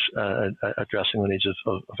towards addressing the needs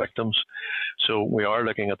of victims. So we are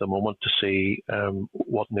looking at the moment to see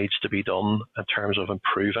what needs to be done in terms of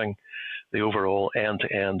improving the overall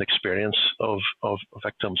end-to-end experience of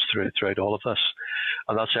victims throughout all of this.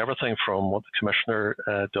 And that's everything from what the Commissioner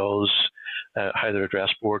does, how the redress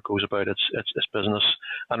board goes about its business,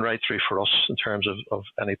 and right through for us in terms of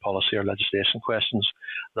any policy or legislation questions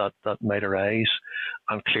that might arise.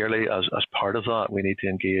 And clearly, as part of that, we need to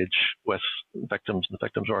engage with victims and the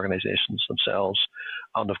victims' organisations themselves,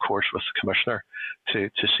 and of course with the Commissioner to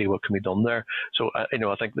see what can be done there. So, I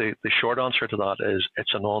think the short answer to that is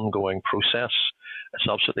it's an ongoing process. It's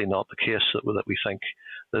absolutely not the case that we think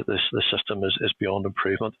that the system is beyond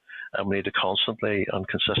improvement, and we need to constantly and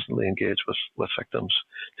consistently engage with victims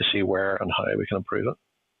to see where and how we can improve it.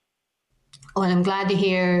 Well, I'm glad to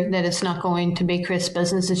hear that it's not going to be Chris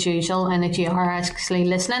business as usual, and that you are actually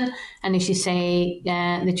listening, and as you say,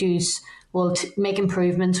 that you will make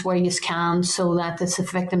improvements where you can, so that the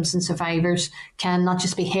victims and survivors can not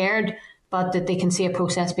just be heard, but that they can see a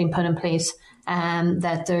process being put in place, and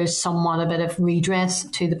that there's somewhat a bit of redress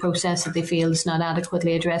to the process that they feel is not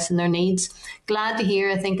adequately addressing their needs. Glad to hear,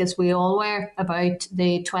 I think, as we all were, about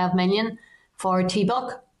the 12 million for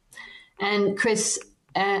T-Buck. And Chris,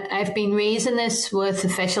 I've been raising this with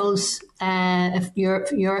officials,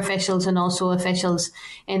 your officials, and also officials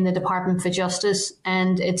in the Department for Justice,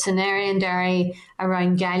 and it's an area and dairy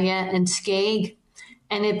around Gallia and Skeg.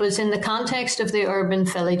 And it was in the context of the urban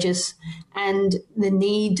villages and the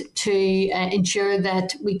need to ensure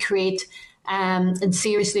that we create and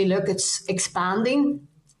seriously look at expanding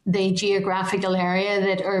the geographical area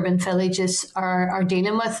that urban villages are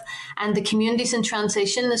dealing with, and the communities in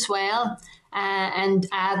transition as well. And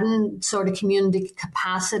adding sort of community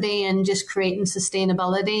capacity and just creating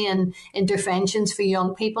sustainability and interventions for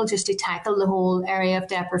young people just to tackle the whole area of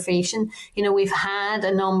deprivation. You know, we've had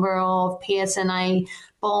a number of PSNI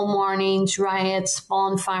bomb warnings, riots,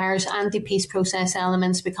 bonfires, anti-peace process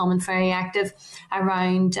elements becoming very active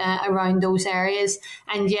around those areas.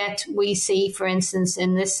 And yet we see, for instance,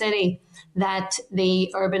 in this city, that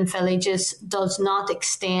the urban villages does not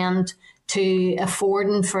extend to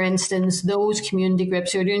affording, for instance, those community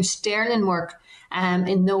groups who are doing sterling work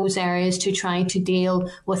in those areas to try to deal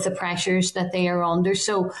with the pressures that they are under.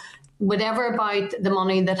 So whatever about the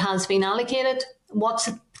money that has been allocated, what's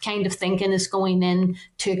the kind of thinking is going in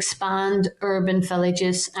to expand urban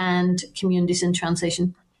villages and communities in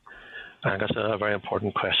transition? I think that's a very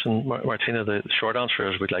important question, Martina. The short answer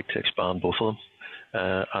is we'd like to expand both of them.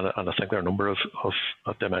 And I think there are a number of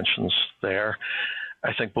dimensions there.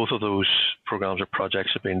 I think both of those programs or projects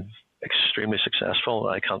have been extremely successful.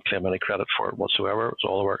 I can't claim any credit for it whatsoever. It was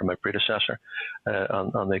all the work of my predecessor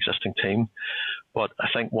and the existing team. But I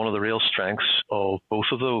think one of the real strengths of both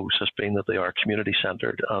of those has been that they are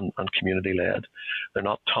community-centred and community-led. They're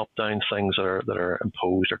not top-down things that are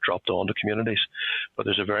imposed or dropped onto communities, but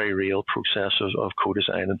there's a very real process of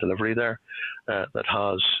co-design and delivery there that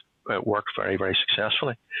has work very, very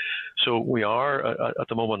successfully. So we are at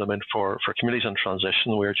the moment, for communities in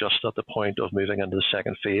transition, we're just at the point of moving into the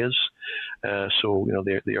second phase. So, you know,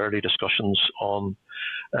 the early discussions on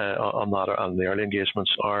that and the early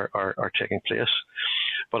engagements are taking place.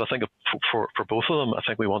 But I think for both of them, I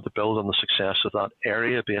think we want to build on the success of that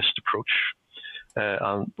area-based approach,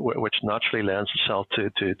 and which naturally lends itself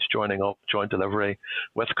to joining up joint delivery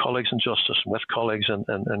with colleagues in justice, with colleagues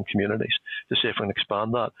in communities, to see if we can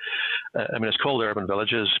expand that. It's called urban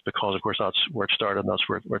villages because, of course, that's where it started and that's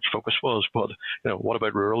where its focus was. But, you know, what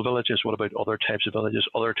about rural villages? What about other types of villages,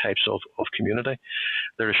 other types of community?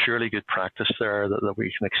 There is surely good practice there that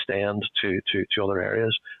we can extend to other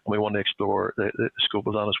areas, and we want to explore the scope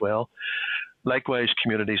of that as well. Likewise,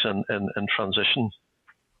 communities in transition.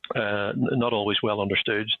 Not always well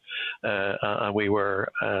understood, and we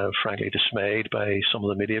were frankly dismayed by some of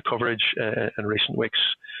the media coverage in recent weeks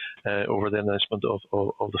over the announcement of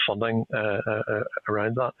the funding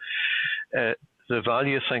around that. The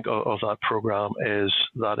value, I think, of that programme is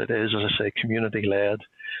that it is, as I say, community-led.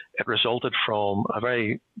 It resulted from a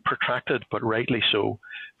very protracted, but rightly so,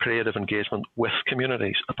 creative engagement with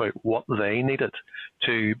communities about what they needed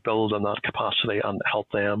to build on that capacity and help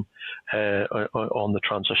them on the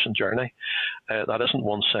transition journey. That isn't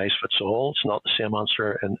one size fits all. It's not the same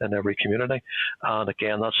answer in every community. And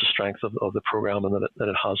again, that's the strength of the programme, and that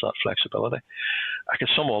it has that flexibility. I can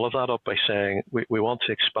sum all of that up by saying we want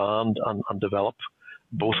to expand and develop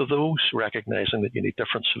both of those, recognising that you need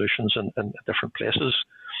different solutions in different places.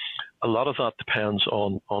 A lot of that depends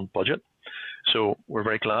on budget. So we're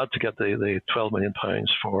very glad to get the £12 million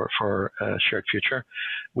for Shared Future.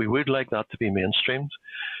 We would like that to be mainstreamed.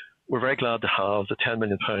 We're very glad to have the £10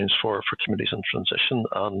 million for communities in transition,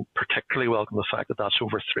 and particularly welcome the fact that that's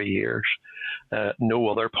over 3 years. No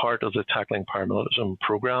other part of the Tackling Paramilitarism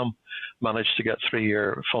programme managed to get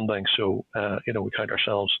 3-year funding, so we count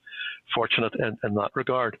ourselves fortunate in that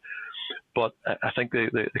regard. But I think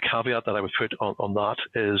the caveat that I would put on that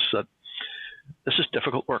is that this is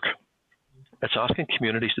difficult work. It's asking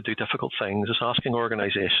communities to do difficult things. It's asking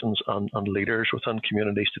organisations and leaders within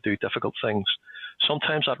communities to do difficult things,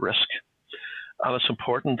 sometimes at risk. And it's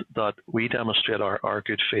important that we demonstrate our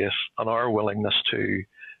good faith and our willingness to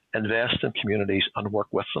invest in communities and work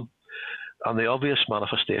with them. And the obvious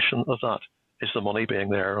manifestation of that is the money being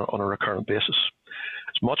there on a recurrent basis.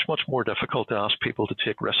 It's much, much more difficult to ask people to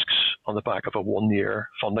take risks on the back of a 1-year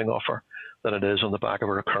funding offer than it is on the back of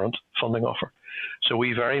a recurrent funding offer. So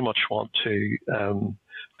we very much want to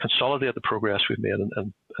consolidate the progress we've made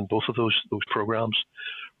in both of those programs,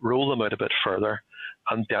 roll them out a bit further,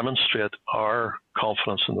 and demonstrate our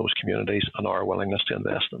confidence in those communities and our willingness to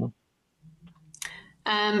invest in them.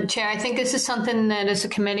 Chair, I think this is something that as a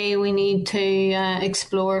committee we need to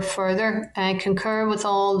explore further. I concur with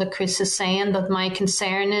all that Chris is saying, but my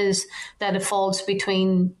concern is that it falls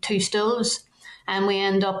between two stools. and we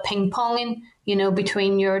end up ping-ponging,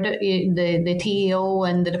 between the TEO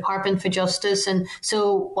and the Department for Justice. And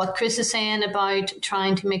so what Chris is saying about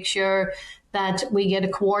trying to make sure that we get a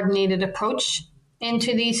coordinated approach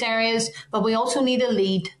into these areas, but we also need a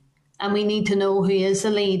lead. And we need to know who is the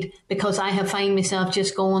lead, because I have found myself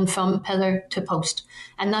just going from pillar to post.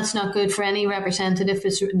 And that's not good for any representative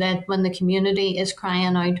that when the community is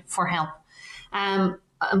crying out for help.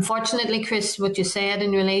 Unfortunately, Chris, what you said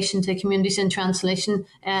in relation to communities in transition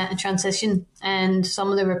and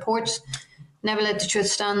some of the reports, never let the truth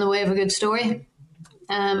stand in the way of a good story.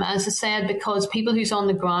 As I said, because people who's on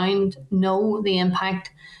the ground know the impact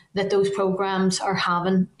that those programs are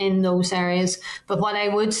having in those areas. But what I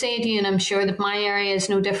would say to you, and I'm sure that my area is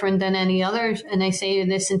no different than any others, and I say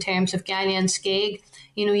this in terms of Gallia and Skeg,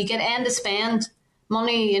 you get end to spend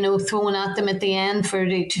money, thrown at them at the end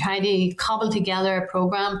to try to cobble together a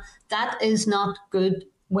program. That is not good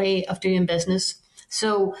way of doing business.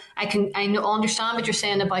 So I understand what you're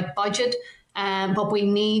saying about budget, but we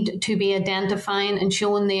need to be identifying and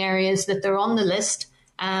showing the areas that they're on the list.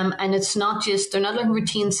 And it's not just, they're not like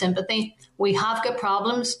routine sympathy. We have got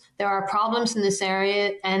problems. There are problems in this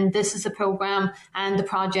area, and this is a programme and the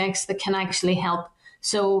projects that can actually help.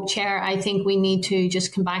 So, Chair, I think we need to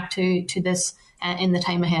just come back to this in the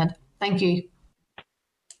time ahead. Thank you.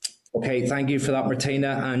 Okay, thank you for that,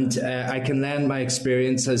 Martina. And I can lend my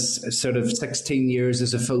experience as sort of 16 years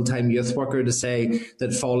as a full-time youth worker to say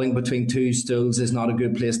that falling between two stools is not a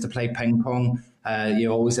good place to play ping pong. You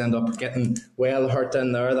always end up getting well hurt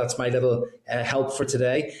in there. That's my little help for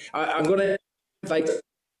today. I'm going to invite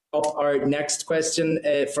up our next question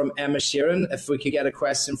from Emma Sheeran. If we could get a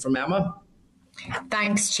question from Emma.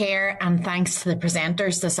 Thanks, Chair, and thanks to the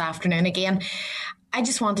presenters this afternoon again. I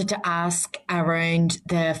just wanted to ask around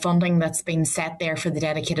the funding that's been set there for the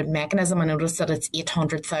dedicated mechanism. I noticed that it's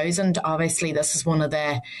 800,000. Obviously, this is one of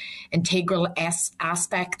the integral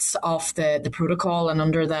aspects of the protocol, and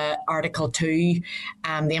under the Article 2,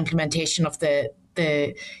 the implementation of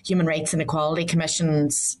the Human Rights and Equality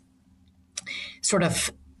Commission's sort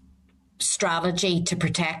of strategy to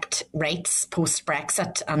protect rights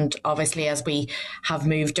post-Brexit. And obviously, as we have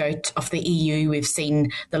moved out of the EU, we've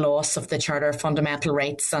seen the loss of the Charter of Fundamental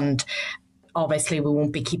Rights, and obviously we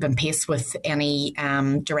won't be keeping pace with any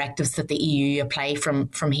directives that the EU apply from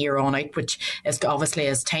here on out, which is obviously,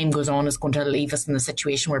 as time goes on, is going to leave us in a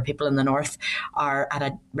situation where people in the north are at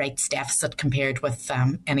a rights deficit compared with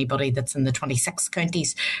anybody that's in the 26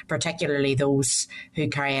 counties, particularly those who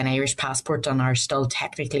carry an Irish passport and are still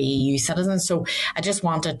technically EU citizens. So I just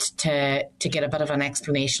wanted to get a bit of an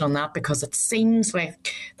explanation on that, because it seems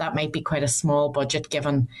like that might be quite a small budget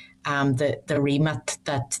given the remit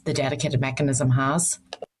that the dedicated mechanism has.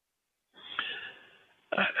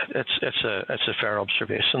 It's a fair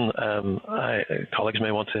observation. Colleagues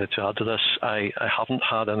may want to add to this. I haven't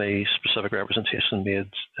had any specific representation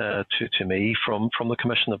made to me from the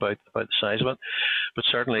Commission about the size of it, but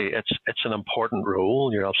certainly it's an important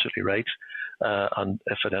role. You're absolutely right. And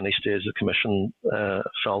if at any stage the Commission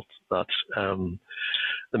felt that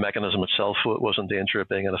the mechanism itself was in danger of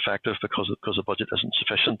being ineffective because the budget isn't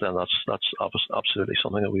sufficient, then that's absolutely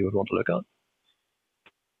something that we would want to look at.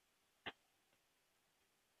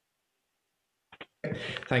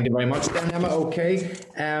 Thank you very much, then, Emma. Okay,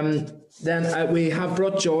 then we have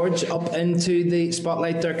brought George up into the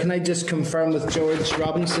spotlight there. Can I just confirm with George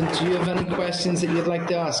Robinson, do you have any questions that you'd like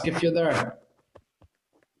to ask if you're there?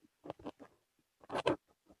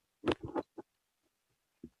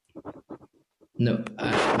 No,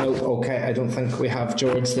 okay, I don't think we have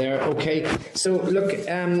George there. Okay, so look,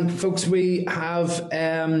 folks, we have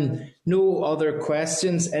no other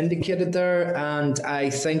questions indicated there, and I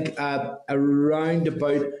think around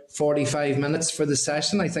about 45 minutes for the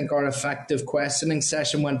session. I think our effective questioning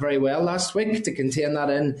session went very well last week to contain that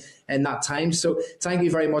in that time. So thank you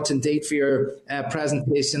very much indeed for your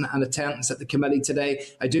presentation and attendance at the committee today.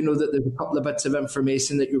 I do know that there's a couple of bits of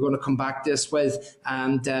information that you're going to come back to us with,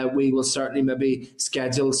 and we will certainly maybe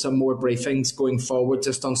schedule some more briefings going forward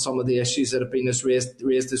just on some of the issues that have been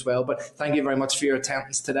raised as well. But thank you very much for your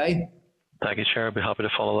attendance today. Thank you, Chair. I'd be happy to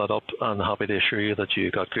follow that up, and happy to assure you that you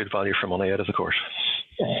got good value for money out of the course.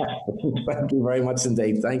 Thank you very much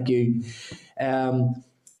indeed. Thank you.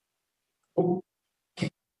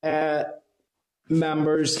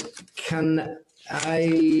 Members, can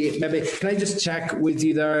I just check with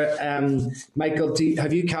you there, Michael?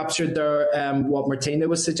 Have you captured there what Martina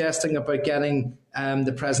was suggesting about getting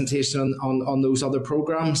the presentation on those other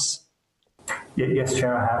programs? Yes,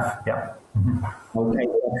 Chair, I have. Yeah. Mm-hmm. Okay,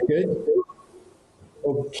 that's good.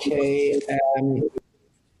 Okay.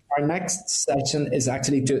 our next session is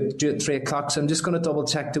actually due at 3 o'clock. So I'm just going to double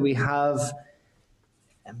check. Do we have...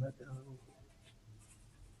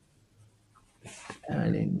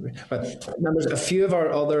 But members, a few of our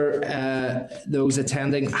other those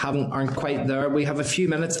attending aren't quite there. We have a few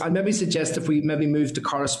minutes. I'd maybe suggest if we maybe move to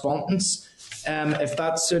correspondence. If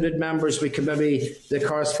that suited members, we could maybe the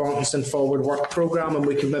correspondence and forward work programme, and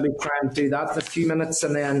we could maybe try and do that in a few minutes,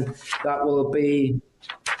 and then that will be.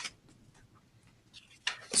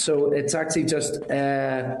 So it's actually just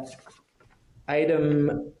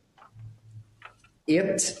item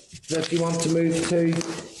 8 that you want to move to,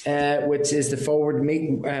 which is the forward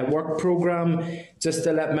work programme, just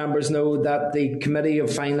to let members know that the Committee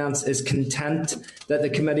of Finance is content that the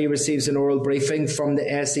committee receives an oral briefing from the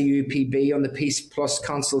SEUPB on the Peace Plus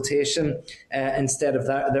consultation instead of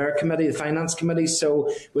their committee, the Finance Committee. So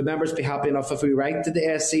would members be happy enough if we write to the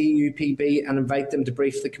SEUPB and invite them to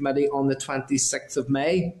brief the committee on the 26th of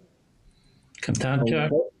May? Content, Chair.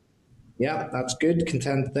 Yeah, that's good.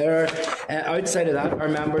 Content there. Outside of that, are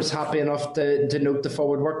members happy enough to note the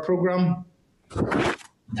forward work programme?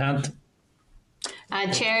 Content.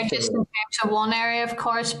 Chair, just in terms of one area of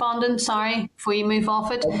correspondence, sorry, before you move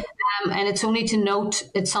off it, and it's only to note,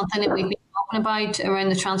 it's something that we've been talking about around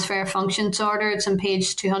the transfer functions order. It's on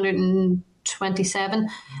page 227,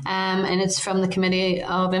 and it's from the Committee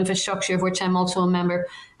of Infrastructure, of which I'm also a member,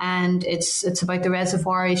 and it's about the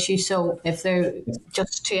reservoir issue. So if they're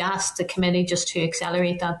just to ask the committee just to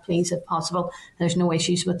accelerate that, please, if possible. There's no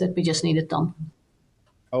issues with it. We just need it done.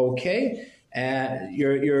 Okay.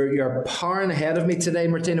 You're powering ahead of me today,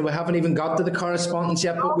 Martina. We haven't even got to the correspondence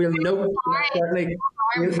yet, but we'll note certainly.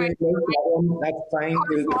 We'll note that one. That's fine.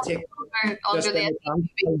 We'll take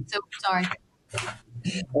so sorry.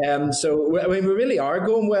 So I mean, we really are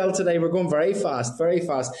going well today. We're going very fast, very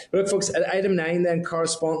fast. But look, folks, at item 9, then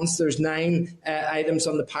correspondence. There's 9 items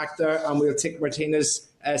on the pack there, and we'll take Martina's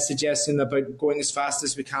suggestion about going as fast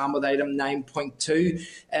as we can with item 9.2.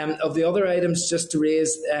 Of the other items, just to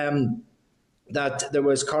raise that there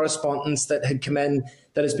was correspondence that had come in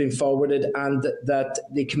that has been forwarded, and that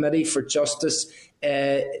the Committee for Justice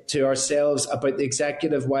to ourselves about the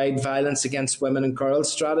executive-wide violence against women and girls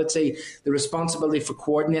strategy. The responsibility for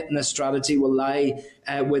coordinating this strategy will lie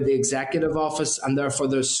with the Executive Office, and therefore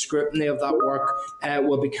the scrutiny of that work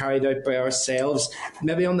will be carried out by ourselves.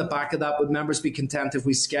 Maybe on the back of that, would members be content if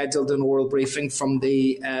we scheduled an oral briefing from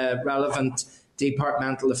the relevant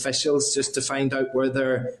departmental officials just to find out where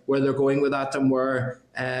they're going with that and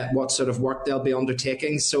what sort of work they'll be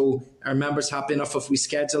undertaking? So are members happy enough if we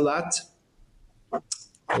schedule that?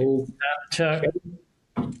 Okay.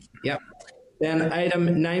 Yeah. Then item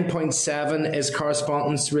 9.7 is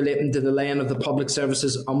correspondence relating to the laying of the Public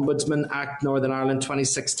Services Ombudsman Act Northern Ireland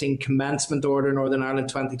 2016 Commencement Order Northern Ireland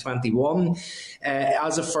 2021.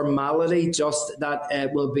 As a formality, just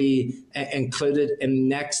that will be included in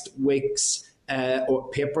next week's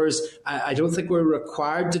papers. I don't think we're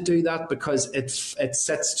required to do that because it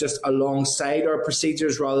sits just alongside our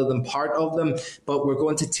procedures rather than part of them, but we're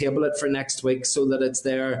going to table it for next week so that it's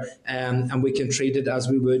there and we can treat it as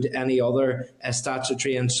we would any other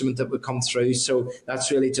statutory instrument that would come through. So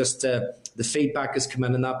that's really just the feedback has come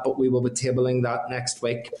in on that, but we will be tabling that next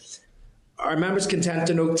week. Are members content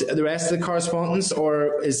to note the rest of the correspondence,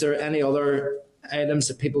 or is there any other items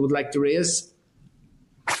that people would like to raise?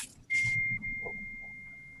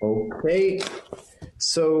 Okay,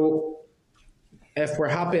 so if we're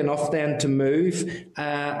happy enough then to move,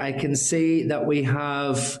 I can see that we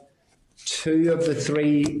have 2 of the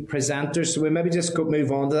 3 presenters, so we maybe just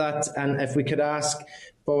move on to that, and if we could ask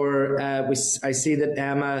for, I see that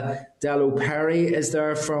Emma Dello Perry is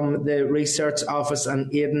there from the Research Office,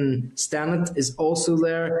 and Aidan Stennett is also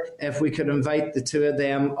there. If we could invite the 2 of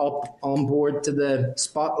them up on board to the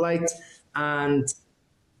spotlight, and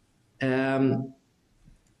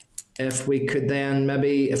if we could then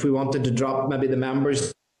maybe, if we wanted to drop maybe the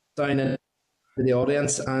members down into the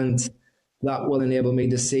audience, and that will enable me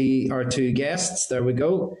to see our 2 guests. There we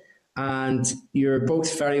go. And you're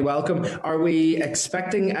both very welcome. Are we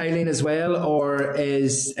expecting Eileen as well, or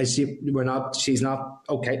is she? We're not. She's not.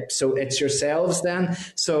 Okay, so it's yourselves then.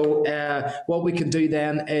 So what we can do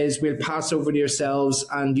then is we'll pass over to yourselves,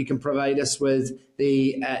 and you can provide us with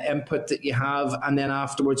the input that you have, and then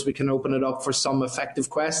afterwards we can open it up for some effective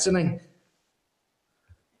questioning.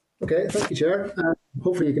 Okay, thank you, Chair.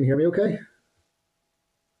 Hopefully you can hear me okay.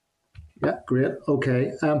 Yeah, great.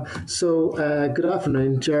 Okay. Good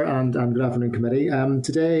afternoon, Chair, and good afternoon, Committee.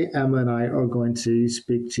 Today, Emma and I are going to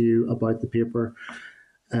speak to you about the paper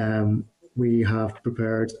we have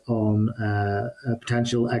prepared on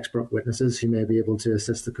potential expert witnesses who may be able to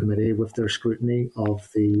assist the committee with their scrutiny of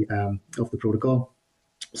the protocol.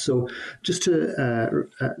 So, just to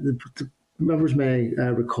the members may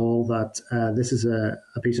recall that this is a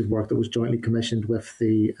piece of work that was jointly commissioned with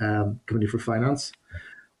the Committee for Finance,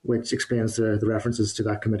 which explains the references to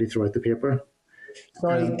that committee throughout the paper.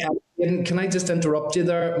 Sorry, can I just interrupt you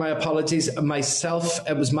there? My apologies. Myself,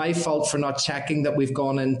 it was my fault for not checking that we've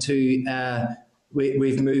gone into,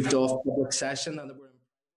 we've moved off public session. And we're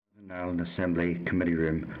Northern Ireland Assembly Committee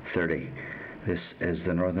Room 30. This is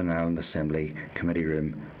the Northern Ireland Assembly Committee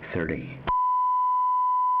Room 30.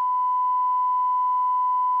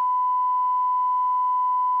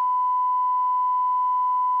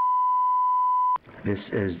 This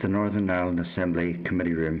is the Northern Ireland Assembly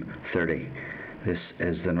Committee Room 30. This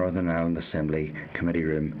is the Northern Ireland Assembly Committee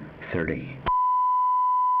Room 30.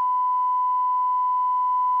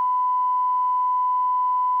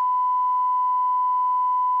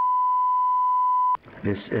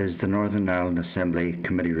 This is the Northern Ireland Assembly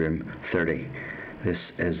Committee Room 30. This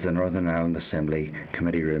is the Northern Ireland Assembly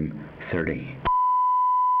Committee Room 30.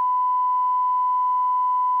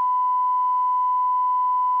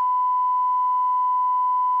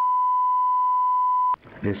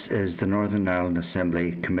 This is the Northern Ireland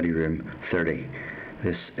Assembly Committee Room 30.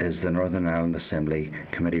 This is the Northern Ireland Assembly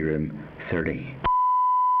Committee Room 30.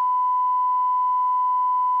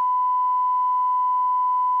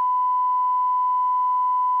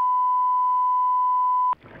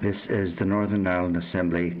 This is the Northern Ireland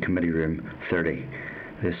Assembly Committee Room 30.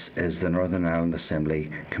 This is the Northern Ireland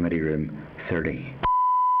Assembly Committee Room 30.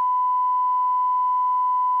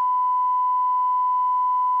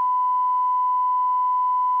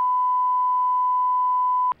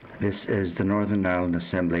 This is the Northern Ireland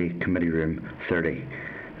Assembly Committee Room 30.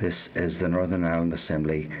 This is the Northern Ireland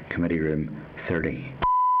Assembly Committee Room 30.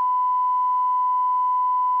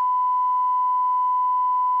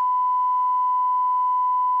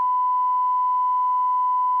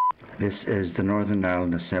 This is the Northern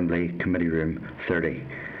Ireland Assembly Committee Room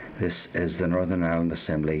 30. This is the Northern Ireland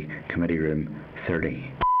Assembly Committee Room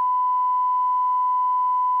 30.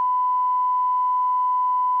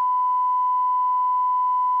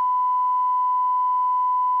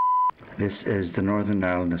 This is the Northern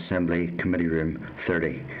Ireland Assembly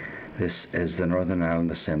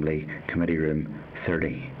Committee Room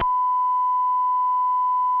 30.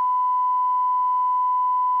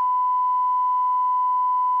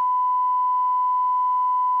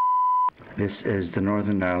 This is the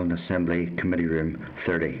Northern Ireland Assembly Committee Room 30.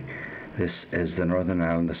 This is the Northern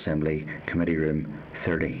Ireland Assembly Committee Room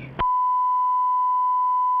 30.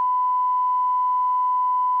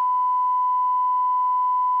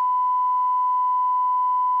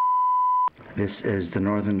 This is the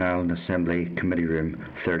Northern Ireland Assembly Committee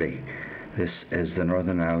Room 30. This is the Northern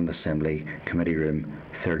Ireland Assembly Committee Room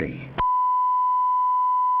 30.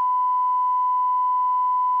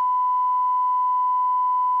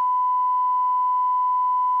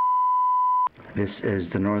 This is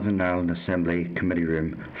the Northern Ireland Assembly Committee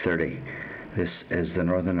Room 30. This is the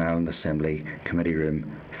Northern Ireland Assembly Committee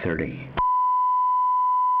Room 30.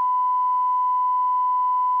 This is the Northern Ireland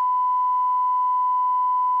Assembly Committee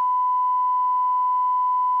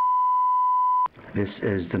Room 30. This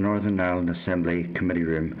is the Northern Ireland Assembly Committee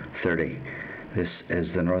Room 30.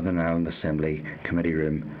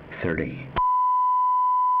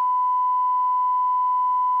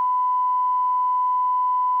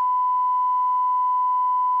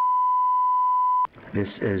 This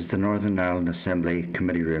is the Northern Ireland Assembly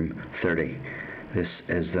Committee Room 30. This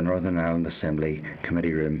is the Northern Ireland Assembly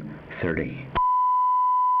Committee Room 30. This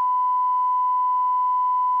is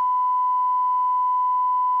the Northern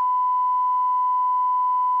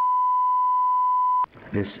Ireland Assembly Committee Room 30.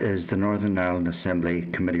 This is the Northern Ireland Assembly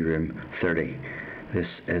Committee Room 30. This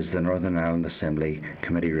is the Northern Ireland Assembly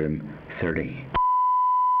Committee Room 30.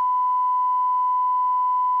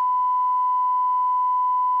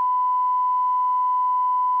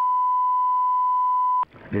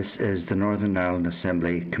 This is the Northern Ireland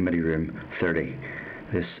Assembly Committee Room 30.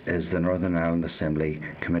 This is the Northern Ireland Assembly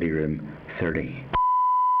Committee Room 30.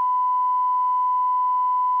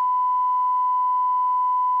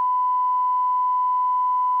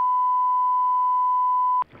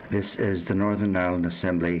 This is the Northern Ireland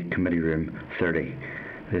Assembly Committee Room 30.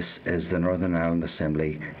 This is the Northern Ireland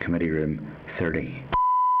Assembly Committee Room 30.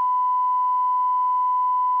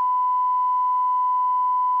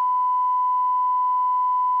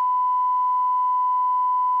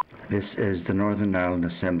 This is the Northern Ireland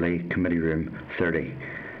Assembly Committee Room 30.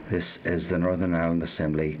 This is the Northern Ireland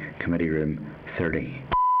Assembly Committee Room 30.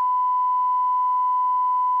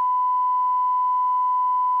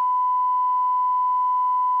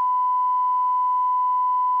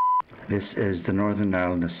 This is the Northern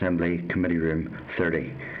Ireland Assembly Committee Room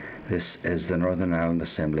 30. This is the Northern Ireland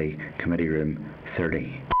Assembly Committee Room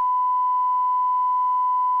 30.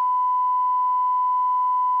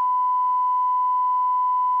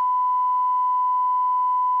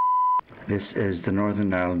 This is the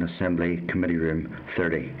Northern Ireland Assembly Committee Room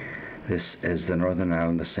 30. This is the Northern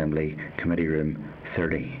Ireland Assembly Committee Room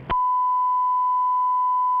 30.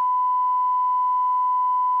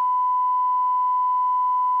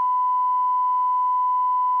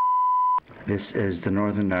 This is the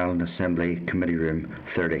Northern Ireland Assembly Committee Room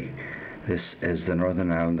 30. This is the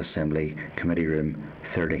Northern Ireland Assembly Committee Room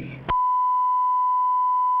 30.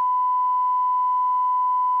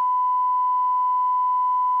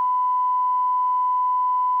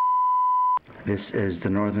 This is the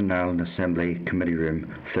Northern Ireland Assembly Committee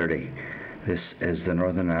Room 30. This is the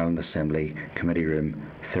Northern Ireland Assembly Committee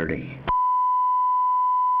Room 30.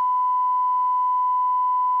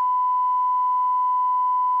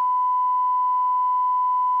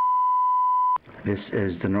 This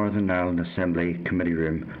is the Northern Ireland Assembly Committee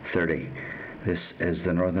Room 30. This is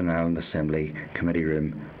the Northern Ireland Assembly Committee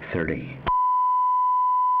Room 30.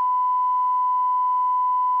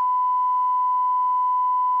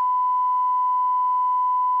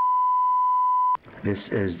 This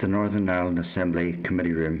is the Northern Ireland Assembly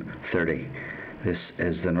Committee Room 30. This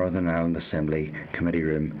is the Northern Ireland Assembly Committee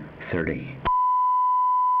Room 30.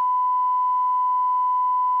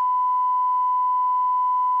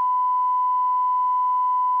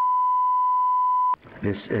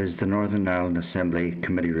 This is the Northern Ireland Assembly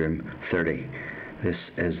Committee Room 30. This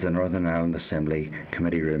is the Northern Ireland Assembly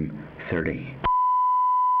Committee Room 30.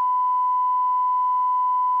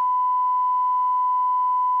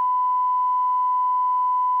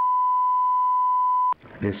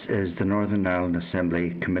 This is the Northern Ireland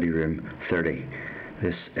Assembly Committee Room 30.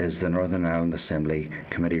 This is the Northern Ireland Assembly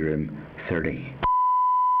Committee Room 30.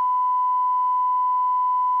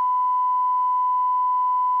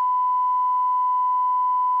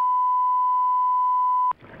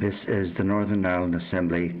 This is the Northern Ireland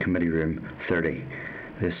Assembly Committee Room 30.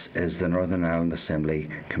 This is the Northern Ireland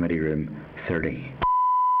Assembly Committee Room 30.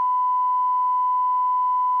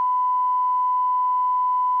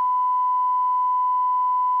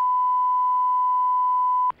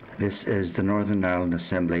 This is the Northern Ireland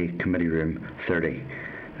Assembly Committee Room 30.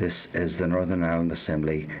 This is the Northern Ireland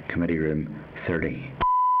Assembly Committee Room 30.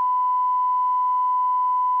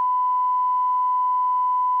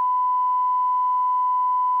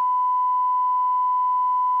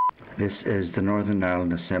 This is the Northern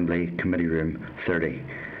Ireland Assembly Committee Room 30.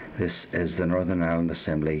 This is the Northern Ireland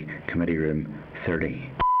Assembly Committee Room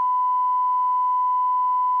 30.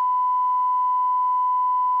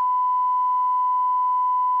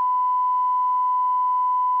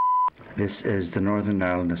 This is the Northern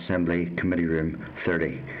Ireland Assembly Committee Room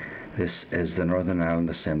 30. This is the Northern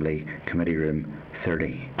Ireland Assembly Committee Room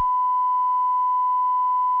 30.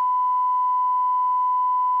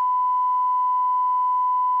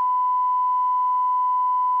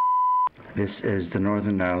 This is the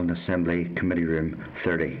Northern Ireland Assembly Committee Room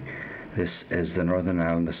 30. This is the Northern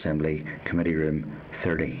Ireland Assembly Committee Room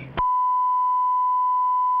 30.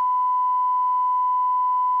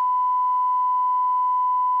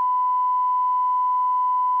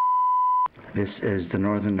 This is the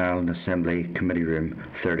Northern Ireland Assembly Committee Room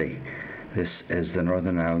 30. This is the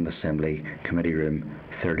Northern Ireland Assembly Committee Room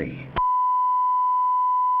 30.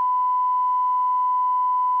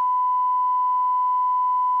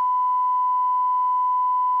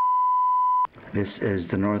 This is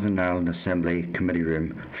the Northern Ireland Assembly Committee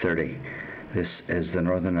Room 30. This is the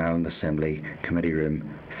Northern Ireland Assembly Committee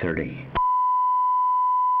Room 30.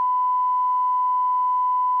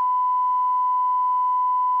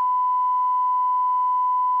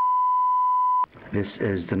 This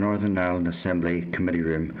is the Northern Ireland Assembly Committee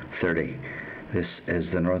Room 30. This is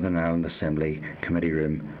the Northern Ireland Assembly Committee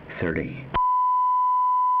Room 30.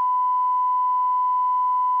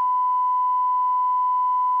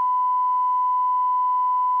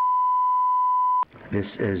 This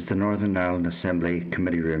is the Northern Ireland Assembly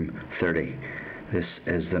Committee Room 30. This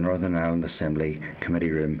is the Northern Ireland Assembly Committee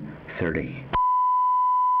Room 30.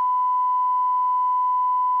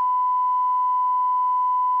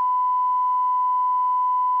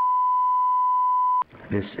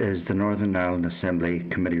 This is the Northern Ireland Assembly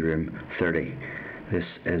Committee Room 30. This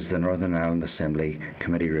is the Northern Ireland Assembly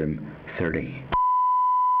Committee Room 30.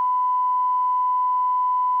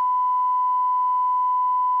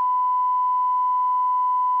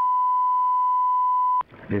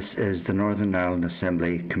 This is the Northern Ireland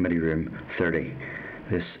Assembly Committee Room 30.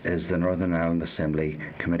 This is the Northern Ireland Assembly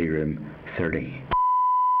Committee Room 30.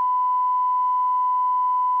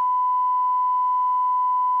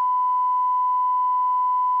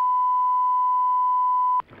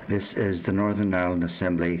 This is the Northern Ireland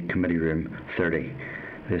Assembly Committee Room 30.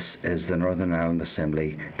 This is the Northern Ireland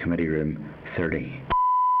Assembly Committee Room 30.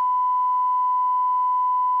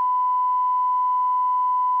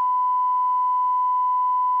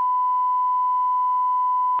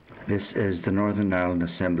 This is the Northern Ireland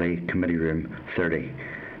Assembly Committee Room 30.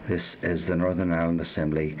 This is the Northern Ireland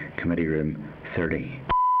Assembly Committee Room 30.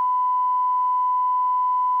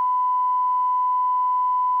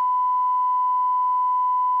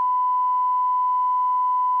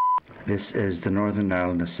 This is the Northern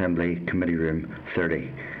Ireland Assembly Committee Room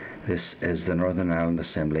 30. This is the Northern Ireland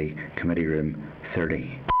Assembly Committee Room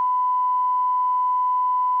 30.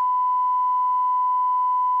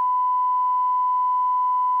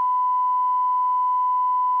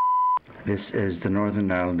 This is the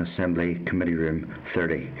Northern Ireland Assembly Committee Room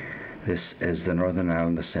 30. This is the Northern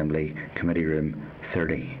Ireland Assembly Committee Room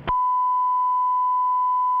 30.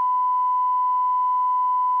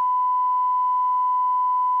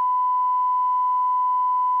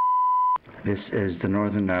 This is the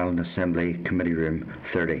Northern Ireland Assembly Committee Room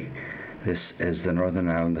 30. This is the Northern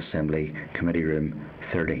Ireland Assembly Committee Room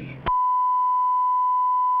 30.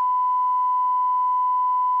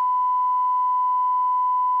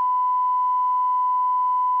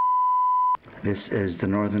 This is the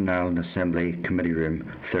Northern Ireland Assembly Committee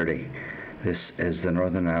Room 30. This is the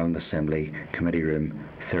Northern Ireland Assembly Committee Room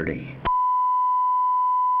 30.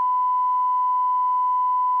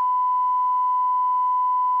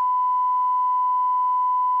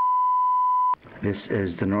 This is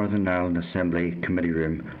the Northern Ireland Assembly Committee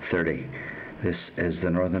Room 30. This is the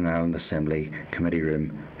Northern Ireland Assembly Committee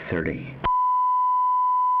Room 30.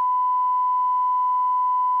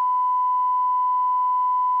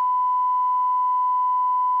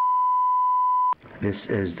 This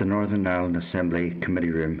is the Northern Ireland Assembly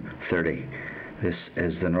Committee Room 30. This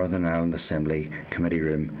is the Northern Ireland Assembly Committee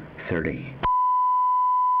Room 30.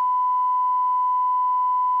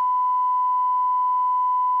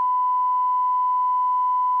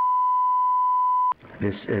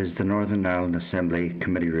 This is the Northern Ireland Assembly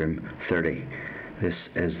Committee Room 30. This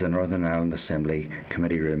is the Northern Ireland Assembly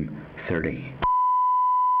Committee Room 30.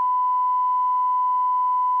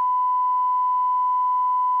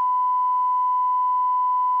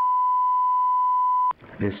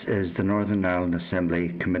 This is the Northern Ireland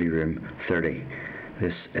Assembly Committee Room 30. This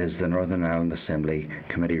is the Northern Ireland Assembly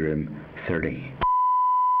Committee Room 30.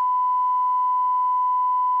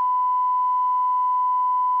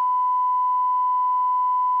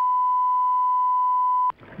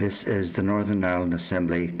 This is the Northern Ireland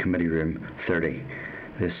Assembly Committee Room 30.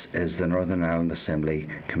 This is the Northern Ireland Assembly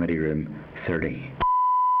Committee Room 30.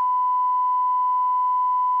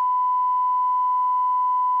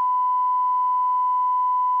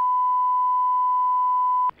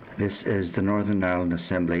 This is the Northern Ireland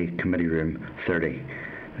Assembly Committee Room 30.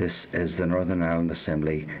 This is the Northern Ireland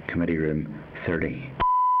Assembly Committee Room 30.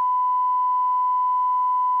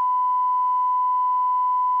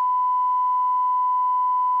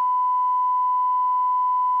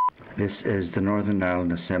 This is the Northern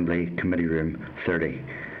Ireland Assembly Committee Room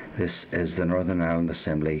 30. This is the Northern Ireland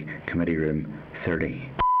Assembly Committee Room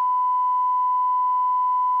 30.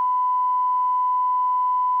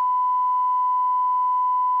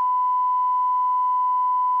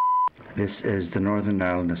 This is the Northern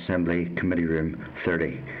Ireland Assembly Committee Room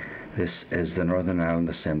 30. This is the Northern Ireland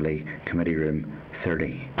Assembly Committee Room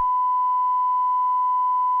 30.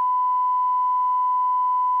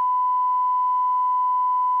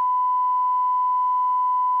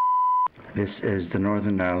 This is the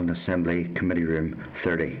Northern Ireland Assembly Committee Room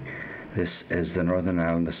 30. This is the Northern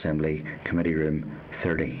Ireland Assembly Committee Room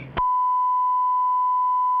 30.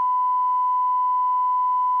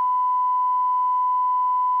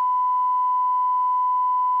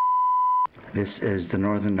 This is the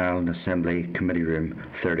Northern Ireland Assembly Committee Room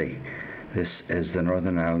 30. This is the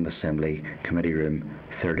Northern Ireland Assembly Committee Room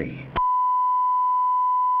 30.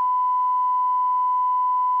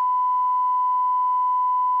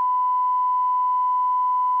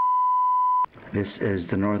 This is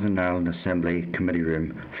the Northern Ireland Assembly Committee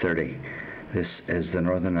Room 30. This is the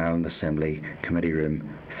Northern Ireland Assembly Committee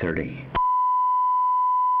Room 30.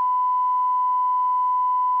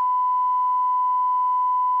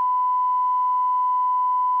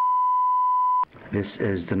 This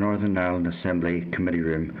is the Northern Ireland Assembly Committee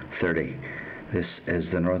Room 30. This is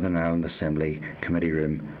the Northern Ireland Assembly Committee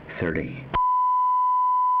Room 30.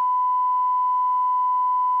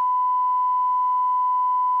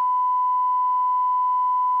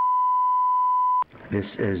 This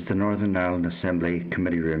is the Northern Ireland Assembly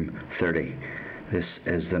Committee Room 30. This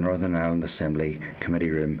is the Northern Ireland Assembly Committee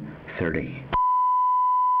Room 30.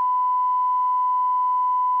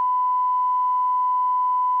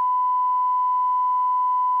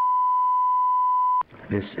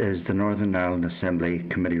 This is the Northern Ireland Assembly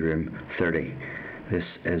Committee Room 30. This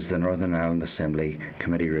is the Northern Ireland Assembly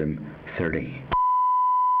Committee Room 30.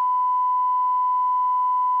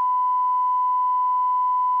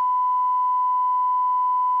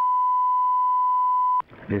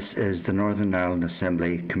 This is the Northern Ireland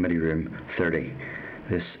Assembly Committee Room 30.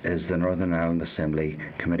 This is the Northern Ireland Assembly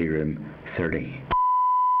Committee Room 30.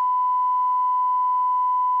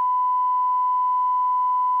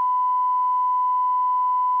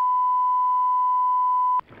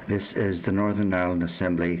 This is the Northern Ireland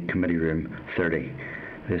Assembly Committee Room 30.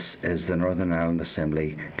 This is the Northern Ireland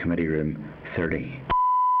Assembly Committee Room 30.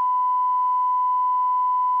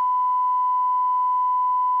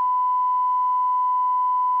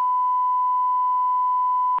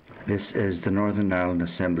 This is the Northern Ireland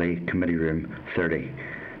Assembly Committee Room 30.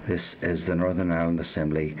 This is the Northern Ireland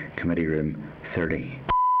Assembly Committee Room 30.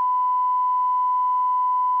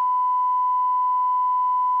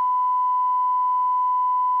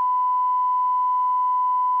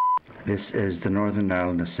 This is the Northern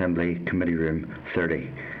Ireland Assembly Committee Room 30.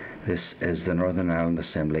 This is the Northern Ireland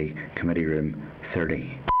Assembly Committee Room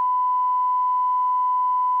 30.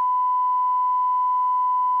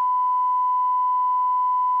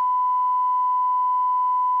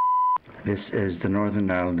 This is the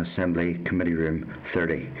Northern Ireland Assembly Committee Room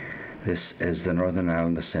 30. This is the Northern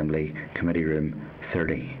Ireland Assembly Committee Room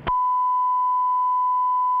 30.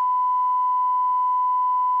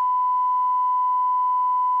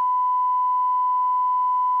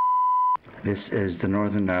 This is the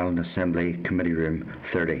Northern Ireland Assembly Committee Room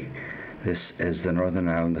 30. This is the Northern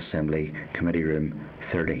Ireland Assembly Committee Room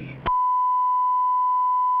 30.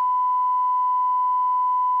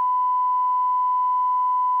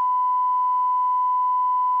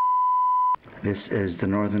 This is the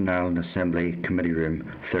Northern Ireland Assembly Committee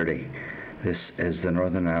Room 30. This is the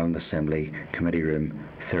Northern Ireland Assembly Committee Room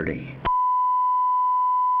 30.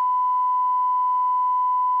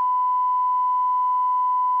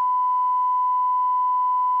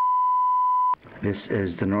 This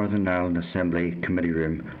is the Northern Ireland Assembly Committee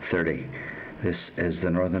Room 30. This is the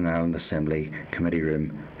Northern Ireland Assembly Committee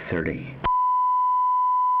Room 30.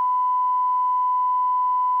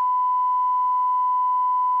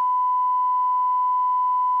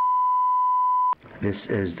 This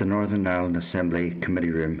is the Northern Ireland Assembly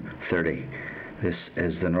Committee Room 30. This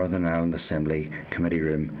is the Northern Ireland Assembly Committee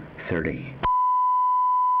Room 30.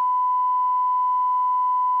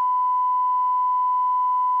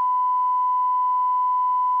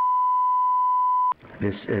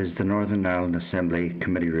 This is the Northern Ireland Assembly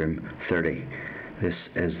Committee Room 30. This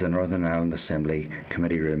is the Northern Ireland Assembly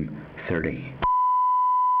Committee Room 30.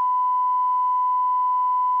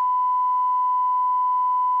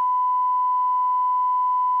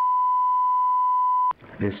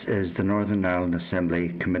 This is the Northern Ireland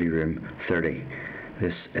Assembly Committee Room 30.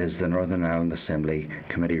 This is the Northern Ireland Assembly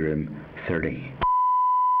Committee Room 30.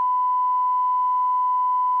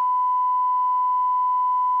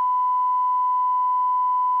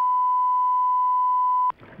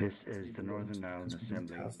 This is the Northern Ireland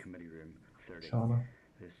Assembly Committee Room 30. Shauna.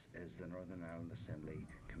 This is the Northern Ireland Assembly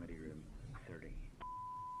Committee Room 30.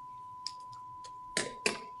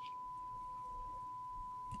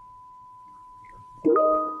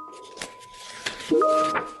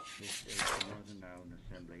 This is the Northern Ireland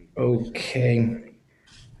Assembly. Okay.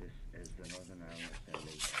 This is the Northern Ireland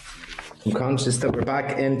Assembly. I'm conscious that we're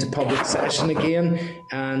back into public session again,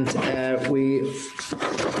 and we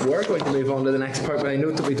were going to move on to the next part, but I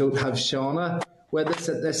note that we don't have Shauna with us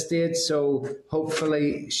at this stage, so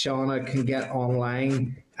hopefully Shauna can get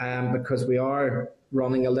online because we are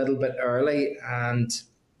running a little bit early, and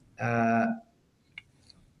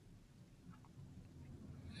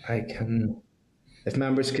I can, if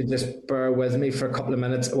members could just bear with me for a couple of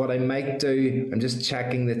minutes. What I might do, I'm just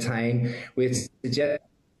checking the time. We suggest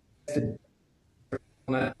it's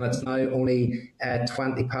now only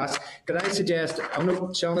 20 past. Could I suggest, oh no,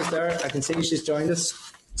 Shauna's there. I can see she's joined us.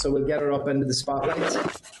 So we'll get her up into the spotlight.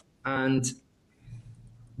 And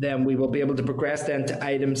then we will be able to progress then to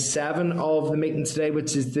item 7 of the meeting today,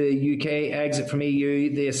 which is the UK exit from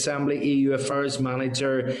EU, the Assembly EU Affairs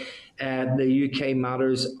Manager, the UK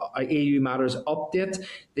Matters, EU Matters update.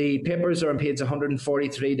 The papers are on page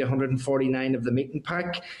 143 to 149 of the meeting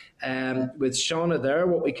pack. With Shauna there,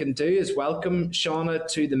 what we can do is welcome Shauna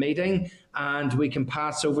to the meeting, and we can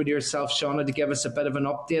pass over to yourself, Shauna, to give us a bit of an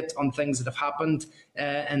update on things that have happened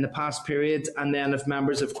in the past period. And then if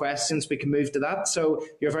members have questions, we can move to that. So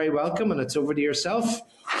you're very welcome, and it's over to yourself.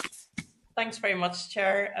 Thanks very much,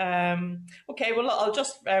 Chair. Okay, well, I'll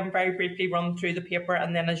just very briefly run through the paper,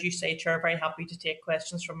 and then, as you say, Chair, very happy to take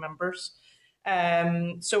questions from members.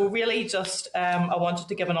 So really just I wanted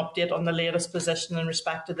to give an update on the latest position in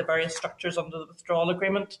respect to the various structures under the withdrawal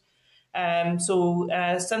agreement. Since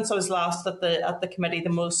I was last at the committee, the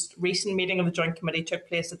most recent meeting of the Joint Committee took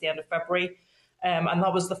place at the end of February, and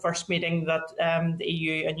that was the first meeting that the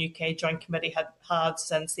EU and UK Joint Committee had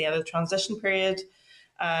since the end of the transition period.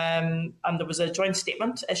 And there was a joint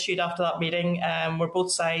statement issued after that meeting where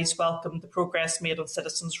both sides welcomed the progress made on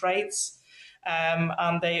citizens' rights.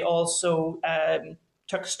 And they also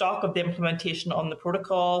took stock of the implementation on the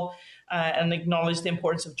protocol and acknowledged the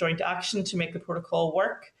importance of joint action to make the protocol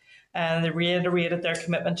work. And they reiterated their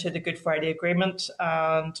commitment to the Good Friday Agreement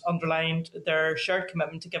and underlined their shared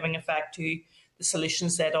commitment to giving effect to the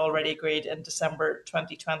solutions they'd already agreed in December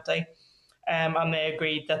 2020. And they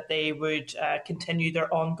agreed that they would continue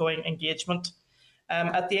their ongoing engagement.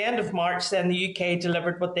 At the end of March, then, the UK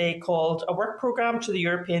delivered what they called a work programme to the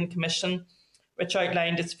European Commission, which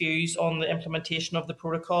outlined its views on the implementation of the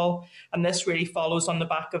protocol. And this really follows on the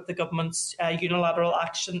back of the government's unilateral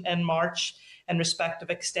action in March in respect of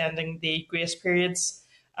extending the grace periods.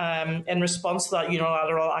 In response to that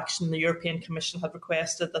unilateral action, the European Commission had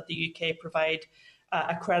requested that the UK provide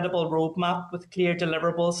a credible roadmap with clear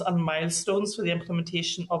deliverables and milestones for the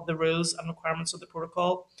implementation of the rules and requirements of the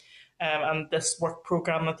protocol. And this work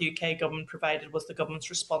programme that the UK government provided was the government's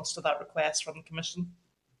response to that request from the Commission.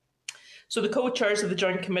 So the co-chairs of the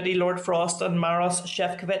Joint Committee, Lord Frost and Maros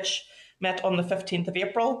Šefčovič, met on the 15th of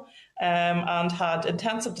April and had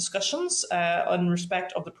intensive discussions in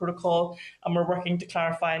respect of the protocol, and were working to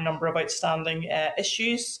clarify a number of outstanding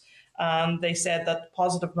issues. And they said that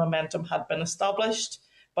positive momentum had been established,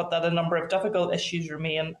 but that a number of difficult issues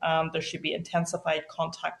remain, and there should be intensified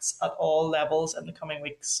contacts at all levels in the coming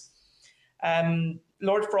weeks.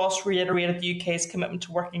 Lord Frost reiterated the UK's commitment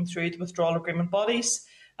to working through the withdrawal agreement bodies,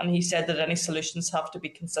 and he said that any solutions have to be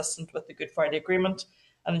consistent with the Good Friday Agreement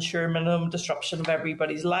and ensure minimum disruption of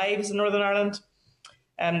everybody's lives in Northern Ireland.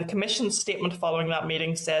 The Commission's statement following that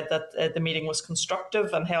meeting said that the meeting was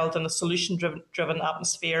constructive and held in a solution-driven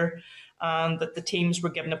atmosphere, and that the teams were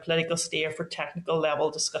given a political steer for technical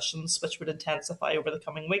level discussions, which would intensify over the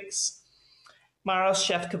coming weeks. Maros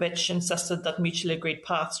Šefčovič insisted that mutually agreed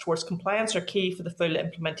paths towards compliance are key for the full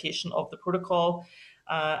implementation of the protocol,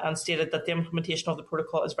 and stated that the implementation of the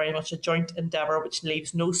protocol is very much a joint endeavour which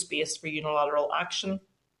leaves no space for unilateral action.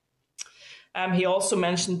 He also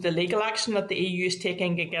mentioned the legal action that the EU is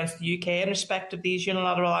taking against the UK in respect of these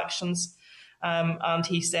unilateral actions, and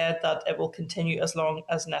he said that it will continue as long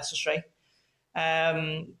as necessary.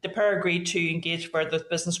 The pair agreed to engage further with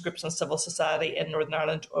business groups and civil society in Northern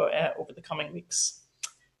Ireland over the coming weeks.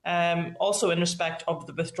 Also, in respect of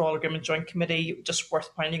the Withdrawal Agreement Joint Committee, just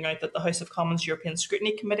worth pointing out that the House of Commons European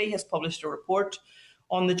Scrutiny Committee has published a report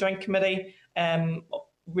on the Joint Committee,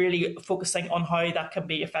 really focusing on how that can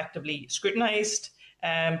be effectively scrutinised,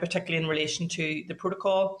 particularly in relation to the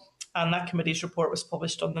protocol. And that committee's report was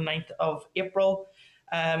published on the 9th of April.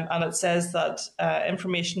 And it says that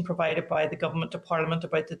information provided by the Government to Parliament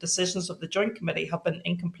about the decisions of the Joint Committee have been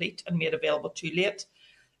incomplete and made available too late,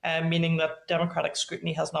 meaning that democratic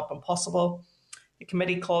scrutiny has not been possible. The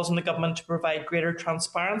committee calls on the Government to provide greater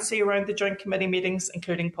transparency around the Joint Committee meetings,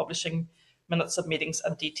 including publishing minutes of meetings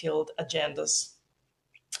and detailed agendas.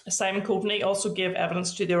 Simon Coveney also gave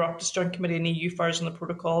evidence to the Oireachtas Joint Committee on EU Affairs on the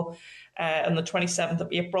protocol on the 27th of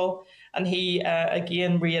April, and he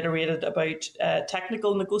again reiterated about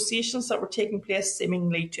technical negotiations that were taking place,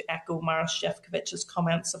 seemingly to echo Maros Šefčovič's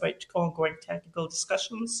comments about ongoing technical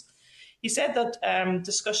discussions. He said that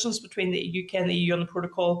discussions between the UK and the EU on the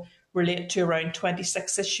protocol relate to around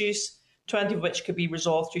 26 issues, 20 of which could be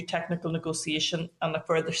resolved through technical negotiation, and a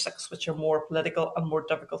further 6 which are more political and more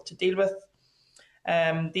difficult to deal with.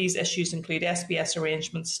 These issues include SBS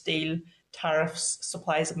arrangements, steel, tariffs,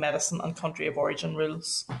 supplies of medicine and country of origin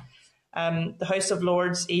rules. The House of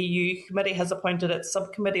Lords EU Committee has appointed its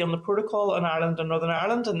subcommittee on the protocol on Ireland and Northern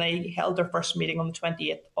Ireland, and they held their first meeting on the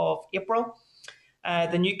 28th of April.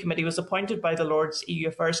 The new committee was appointed by the Lords EU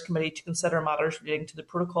Affairs Committee to consider matters relating to the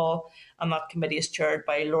protocol, and that committee is chaired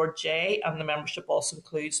by Lord Jay, and the membership also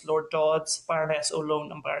includes Lord Dodds, Baroness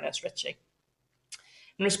O'Lone and Baroness Ritchie.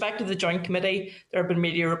 In respect of the Joint Committee, there have been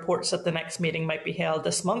media reports that the next meeting might be held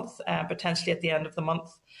this month, potentially at the end of the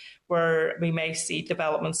month, where we may see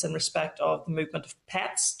developments in respect of the movement of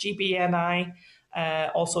pets, GBNI,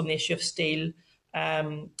 also on the issue of steel,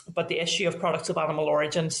 but the issue of products of animal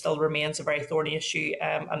origin still remains a very thorny issue,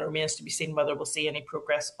 and it remains to be seen whether we'll see any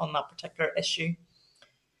progress on that particular issue.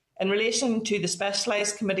 In relation to the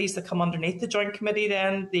specialised committees that come underneath the Joint Committee,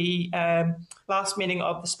 then, the last meeting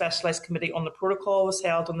of the Specialised Committee on the Protocol was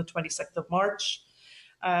held on the 26th of March.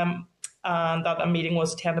 and that a meeting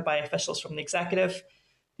was attended by officials from the executive.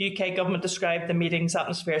 The UK government described the meeting's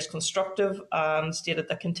atmosphere as constructive and stated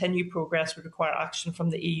that continued progress would require action from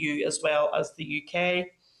the EU as well as the UK.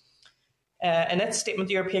 In its statement,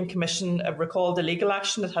 the European Commission recalled the legal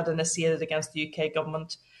action it had initiated against the UK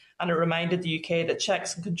government, and it reminded the UK that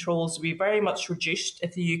checks and controls would be very much reduced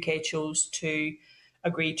if the UK chose to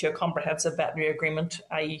agree to a comprehensive veterinary agreement,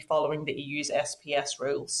 i.e. following the EU's SPS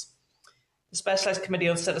rules. The Specialised Committee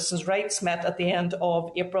on Citizens' Rights met at the end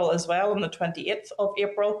of April as well, on the 28th of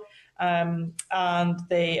April, and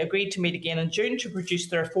they agreed to meet again in June to produce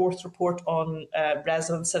their fourth report on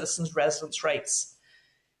citizens' residence rights.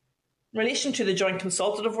 In relation to the Joint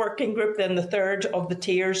Consultative Working Group, then the third of the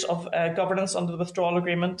tiers of governance under the withdrawal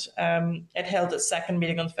agreement, it held its second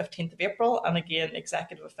meeting on the 15th of April, and again,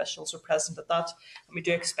 executive officials were present at that, and we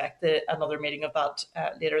do expect another meeting of that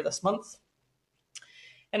later this month.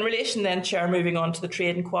 In relation then, Chair, moving on to the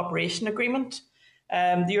Trade and Cooperation Agreement,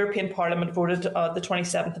 the European Parliament voted the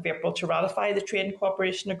 27th of April to ratify the Trade and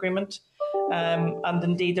Cooperation Agreement, and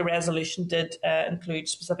indeed the resolution did include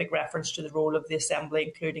specific reference to the role of the Assembly,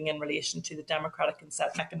 including in relation to the democratic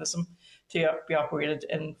consent mechanism to be operated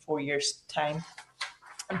in 4 years' time,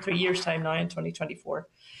 and 3 years' time now in 2024.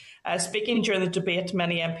 Speaking during the debate,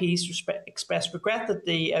 many MPs expressed regret that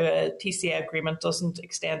the TCA agreement doesn't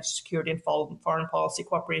extend to security and foreign policy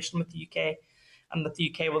cooperation with the UK, and that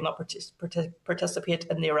the UK will not participate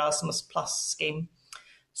in the Erasmus Plus scheme.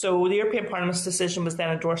 So the European Parliament's decision was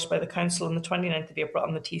then endorsed by the Council on the 29th of April,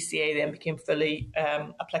 and the TCA then became fully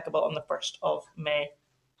applicable on the 1st of May.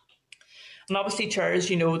 And obviously, Chair,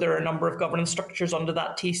 as you know, there are a number of governance structures under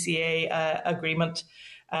that TCA agreement.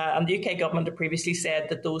 And the UK government had previously said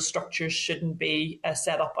that those structures shouldn't be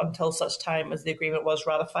set up until such time as the agreement was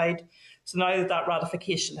ratified. So now that that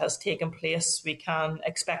ratification has taken place, we can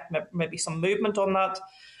expect maybe some movement on that.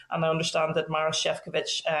 And I understand that Maros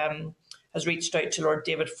Šefčovič has reached out to Lord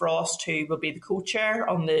David Frost, who will be the co-chair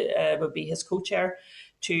will be his co-chair,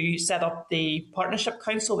 to set up the Partnership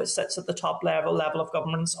Council, which sits at the top level of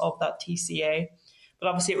governance of that TCA. But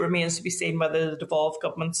obviously it remains to be seen whether the devolved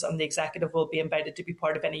governments and the executive will be invited to be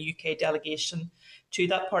part of any UK delegation to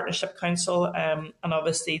that Partnership Council. And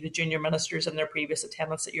obviously the junior ministers in their previous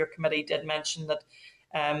attendance at your committee did mention that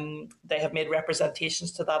they have made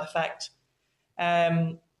representations to that effect.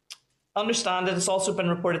 Understand it has also been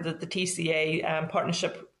reported that the TCA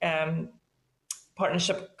Partnership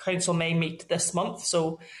Council may meet this month,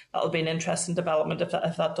 so that will be an interesting development if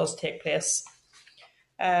that does take place.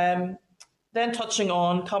 Then touching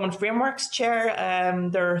on common frameworks, Chair,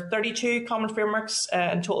 there are 32 common frameworks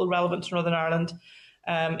in total relevant to Northern Ireland.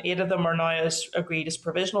 8 of them are now agreed as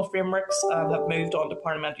provisional frameworks and have moved on to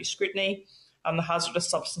parliamentary scrutiny. And the Hazardous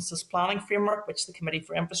Substances Planning Framework, which the Committee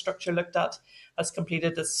for Infrastructure looked at, has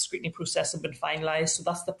completed its scrutiny process and been finalised. So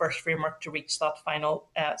that's the first framework to reach that final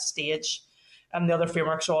stage. And the other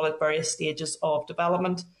frameworks are all at various stages of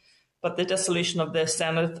development. But the dissolution of the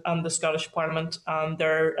Senate and the Scottish Parliament and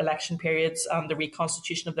their election periods and the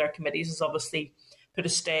reconstitution of their committees has obviously put a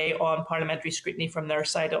stay on parliamentary scrutiny from their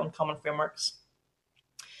side on common frameworks.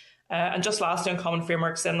 And just lastly on common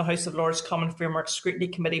frameworks, then the House of Lords Common Frameworks Scrutiny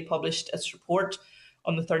Committee published its report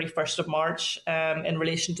on the 31st of March in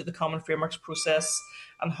relation to the common frameworks process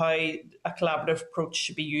and how a collaborative approach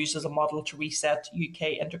should be used as a model to reset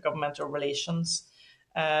UK intergovernmental relations.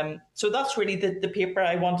 So that's really the paper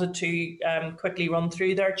I wanted to quickly run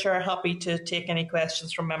through there, Chair. Happy to take any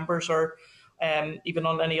questions from members or even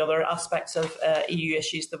on any other aspects of EU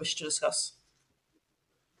issues they wish to discuss.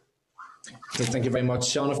 Okay, thank you very much,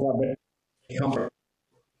 Sean.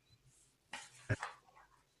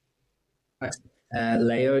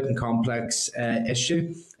 Layout and complex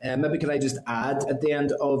issue. Maybe could I just add at the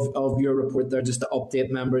end of your report there, just to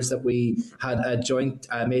update members that we had a joint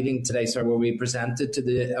meeting today, where we presented to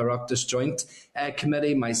the Oireachtas Joint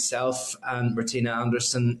Committee, myself and Martina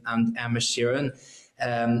Anderson and Emma Sheeran.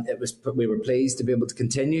 We were pleased to be able to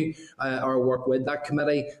continue our work with that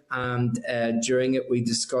committee, and during it we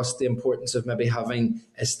discussed the importance of maybe having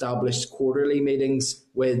established quarterly meetings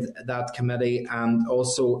with that committee, and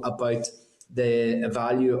also about the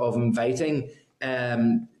value of inviting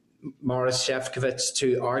Maros Šefčovič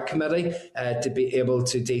to our committee to be able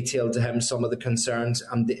to detail to him some of the concerns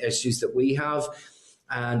and the issues that we have,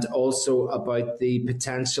 and also about the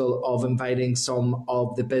potential of inviting some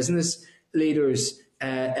of the business leaders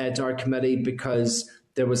at our committee, because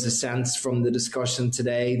there was a sense from the discussion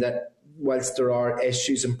today that whilst there are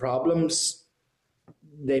issues and problems,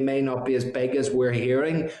 they may not be as big as we're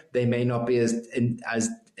hearing, they may not be as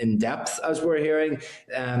in depth as we're hearing,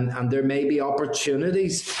 and there may be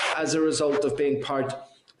opportunities as a result of being part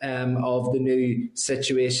of the new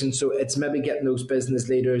situation. So it's maybe getting those business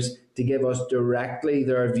leaders to give us directly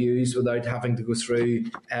their views without having to go through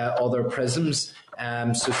other prisms.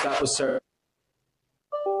 So that was certainly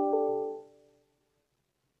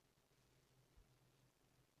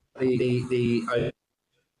the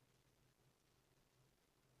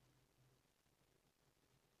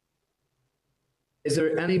Is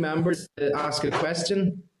there any members to ask a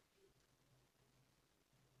question?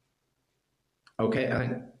 Okay,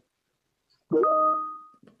 I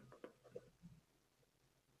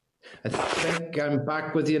think I'm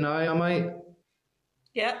back with you now, am I?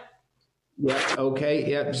 Yeah. Yeah, okay,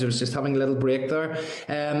 yeah, I was just having a little break there.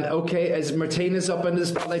 Okay, is Martina's up in the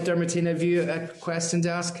spotlight there? Martina, have you a question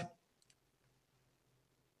to ask?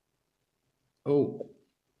 Oh,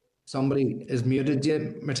 somebody is muted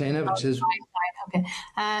you, Martina, which is... Okay.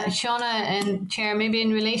 Shauna and Chair, maybe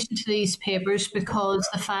in relation to these papers, because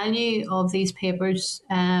the value of these papers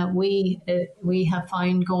we have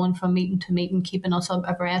found going from meeting to meeting, keeping us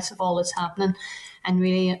abreast of all that's happening and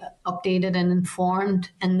really updated and informed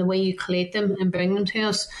in the way you collate them and bring them to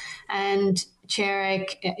us. And Chair,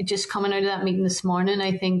 just coming out of that meeting this morning,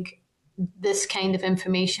 I think this kind of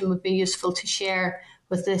information would be useful to share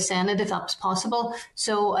with the Senate if that's possible.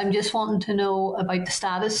 So I'm just wanting to know about the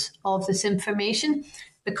status of this information,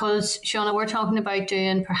 because Shauna, we're talking about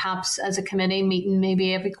doing perhaps as a committee meeting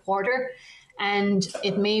maybe every quarter, and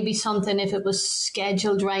it may be something if it was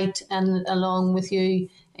scheduled right and along with you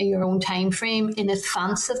your own time frame in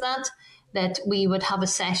advance of that we would have a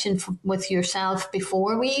session with yourself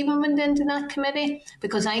before we even went into that committee,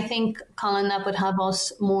 because I think, Colin, that would have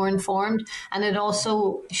us more informed. And it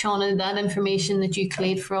also, Shauna, that information that you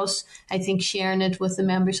collate for us, I think sharing it with the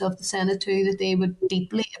members of the Senate too, that they would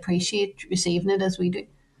deeply appreciate receiving it as we do.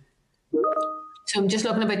 So I'm just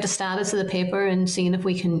looking about the status of the paper and seeing if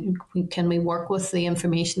we can work with the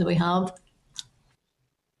information that we have.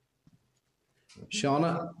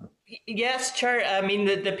 Shauna? Yes, Chair. I mean,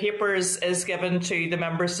 the paper is given to the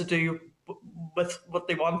members to do with what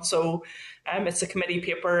they want. So it's a committee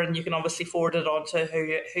paper and you can obviously forward it on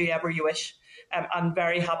to whoever you wish. I'm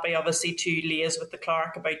very happy, obviously, to liaise with the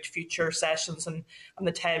clerk about future sessions and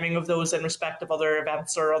the timing of those in respect of other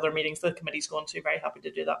events or other meetings the committee's going to. Very happy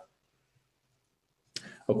to do that.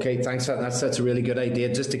 Okay, thanks for that. That's a really good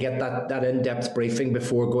idea, just to get that in-depth briefing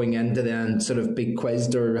before going into then sort of be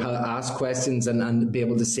quizzed or ask questions and be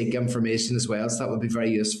able to seek information as well. So that would be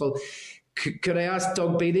very useful. Could I ask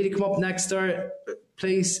Doug Beattie to come up next there,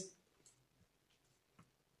 please?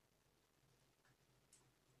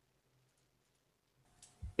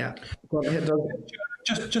 Yeah, go ahead, Doug.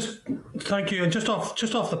 Just thank you, and just off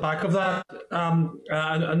the back of that,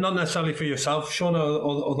 and not necessarily for yourself, Shauna,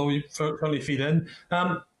 although you certainly feed in.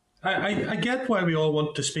 I get why we all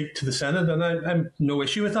want to speak to the Senate, and I have no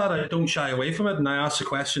issue with that. I don't shy away from it, and I ask the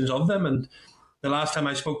questions of them. And the last time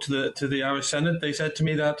I spoke to the Irish Senate, they said to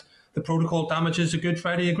me that the protocol damages the Good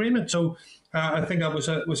Friday Agreement. So I think that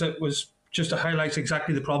was just to highlight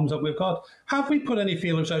exactly the problems that we've got. Have we put any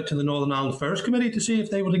feelers out to the Northern Ireland Affairs Committee to see if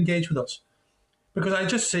they would engage with us? Because I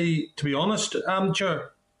just see, to be honest,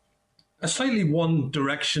 Chair, a slightly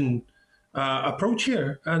one-direction approach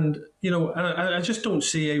here. And, I just don't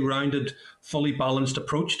see a rounded, fully balanced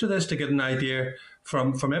approach to this to get an idea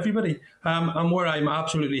from everybody. And where I'm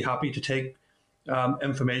absolutely happy to take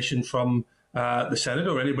information from the Senate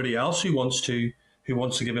or anybody else who wants to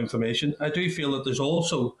give information, I do feel that there's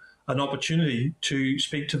also an opportunity to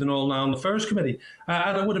speak to the Northern Ireland Affairs Committee.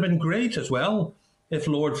 And it would have been great as well if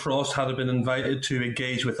Lord Frost had been invited to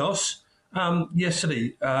engage with us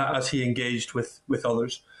yesterday as he engaged with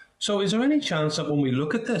others. So is there any chance that when we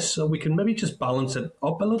look at this, we can maybe just balance it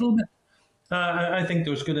up a little bit? I think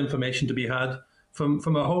there's good information to be had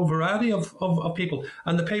from a whole variety of people.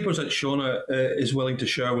 And the papers that Shauna is willing to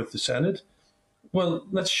share with the Senate, well,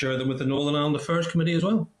 let's share them with the Northern Ireland Affairs Committee as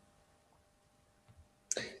well.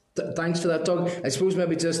 Thanks for that, Doug. I suppose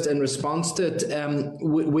maybe just in response to it,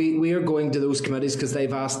 we are going to those committees because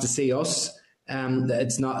they've asked to see us.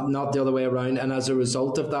 It's not the other way around, and as a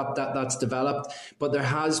result of that's developed. But there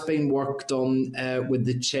has been work done with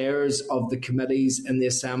the chairs of the committees in the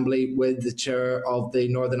Assembly, with the chair of the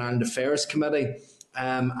Northern Ireland Affairs Committee,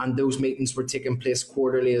 and those meetings were taking place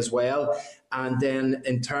quarterly as well. And then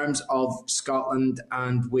in terms of Scotland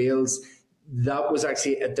and Wales, that was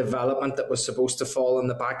actually a development that was supposed to fall on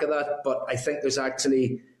the back of that. But I think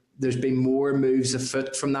there's been more moves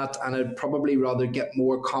afoot from that, and I'd probably rather get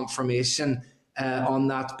more confirmation on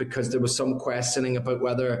that, because there was some questioning about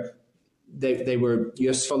whether they were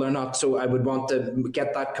useful or not. So I would want to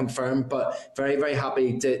get that confirmed, but very, very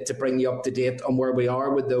happy to bring you up to date on where we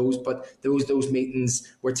are with those. But those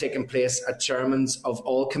meetings were taking place at chairmans of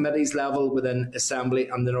all committees level within Assembly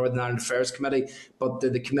and the Northern Ireland Affairs Committee. But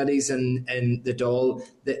the committees in the Dáil,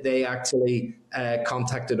 they actually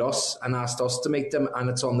contacted us and asked us to meet them, and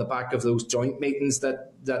it's on the back of those joint meetings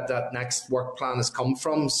that next work plan has come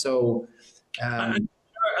from. So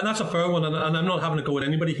and that's a fair one, and I'm not having to go at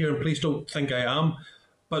anybody here, and please don't think I am,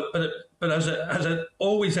 but as it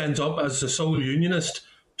always ends up as the sole unionist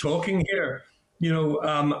talking here,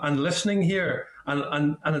 and listening here,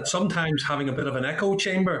 and it's sometimes having a bit of an echo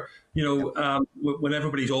chamber, when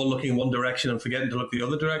everybody's all looking in one direction and forgetting to look the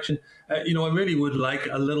other direction. I really would like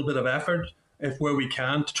a little bit of effort, if where we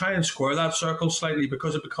can, to try and square that circle slightly,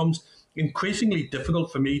 because it becomes increasingly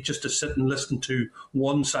difficult for me just to sit and listen to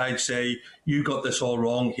one side say, you got this all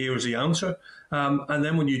wrong, here's the answer. And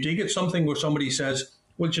then when you do get something where somebody says,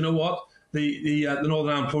 well, do you know what? The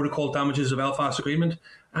Northern Ireland Protocol damages the Belfast Agreement,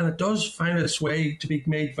 and it does find its way to be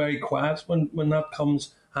made very quiet when that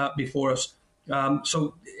comes before us.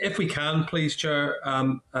 So if we can, please, Chair,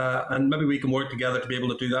 and maybe we can work together to be able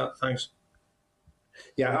to do that. Thanks.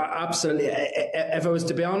 Yeah, absolutely. If I was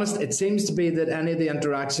to be honest, it seems to be that any of the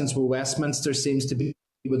interactions with Westminster seems to be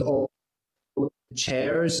with all the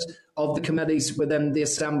chairs of the committees within the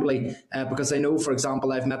Assembly, because I know, for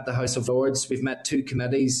example, I've met the House of Lords, we've met two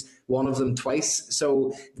committees, one of them twice.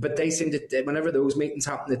 So, but they seem to, whenever those meetings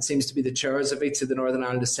happen, it seems to be the chairs of each of the Northern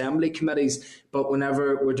Ireland Assembly committees. But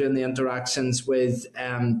whenever we're doing the interactions with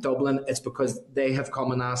Dublin, it's because they have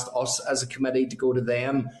come and asked us as a committee to go to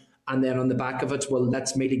them. And then on the back of it, well,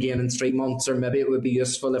 let's meet again in 3 months, or maybe it would be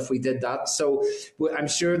useful if we did that. So I'm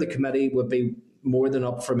sure the committee would be more than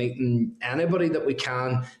up for meeting anybody that we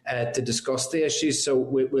can to discuss the issues. So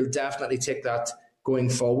we'll definitely take that going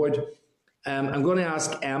forward. I'm going to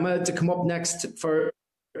ask Emma to come up next for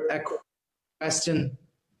a question.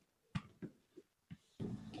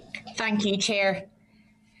 Thank you, Chair.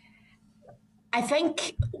 I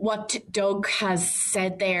think what Doug has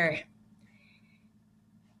said there,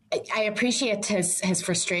 I appreciate his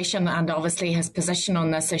frustration, and obviously his position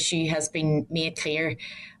on this issue has been made clear,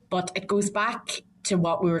 but it goes back to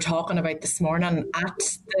what we were talking about this morning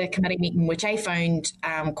at the committee meeting, which I found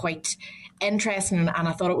quite interesting, and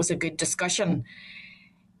I thought it was a good discussion.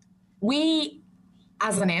 We,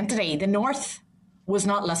 as an entity, the North was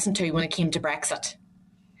not listened to when it came to Brexit.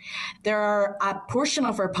 There are a portion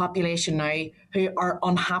of our population now who are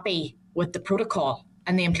unhappy with the protocol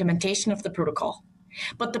and the implementation of the protocol.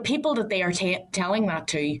 But the people that they are telling that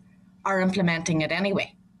to are implementing it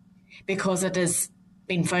anyway, because it has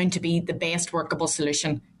been found to be the best workable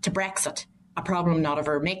solution to Brexit, a problem not of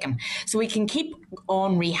our making. So we can keep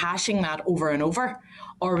on rehashing that over and over,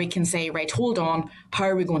 or we can say, right, hold on, how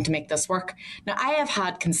are we going to make this work? Now, I have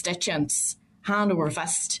had constituents hand over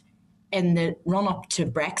fist in the run-up to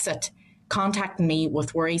Brexit contacting me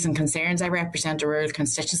with worries and concerns. I represent a rural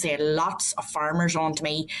constituency. I had lots of farmers on to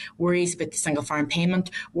me, worries about the single farm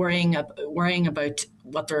payment, worrying about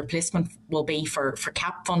what the replacement will be for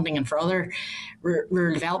CAP funding and for other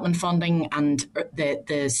rural development funding and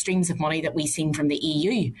the streams of money that we've seen from the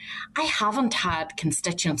EU. I haven't had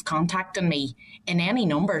constituents contacting me in any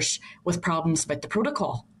numbers with problems about the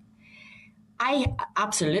protocol. I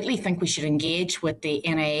absolutely think we should engage with the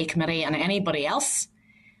NIA committee and anybody else,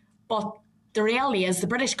 but the reality is the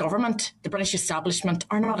British government, the British establishment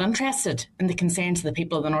are not interested in the concerns of the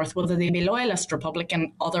people of the North, whether they be loyalist,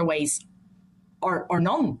 Republican, otherwise, or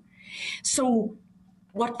none. So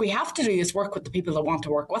what we have to do is work with the people that want to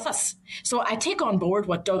work with us. So I take on board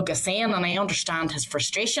what Doug is saying, and I understand his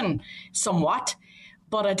frustration somewhat,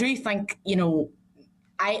 but I do think,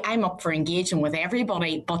 I'm up for engaging with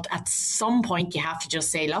everybody, but at some point you have to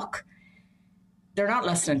just say, look, they're not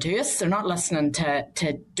listening to us. They're not listening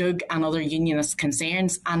to Doug and other unionist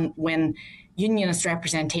concerns. And when unionist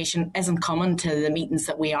representation isn't coming to the meetings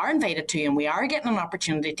that we are invited to, and we are getting an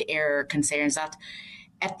opportunity to air our concerns, that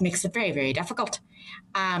it makes it very, very difficult.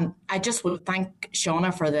 I just would thank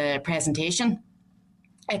Shauna for the presentation.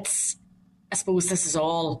 I suppose this is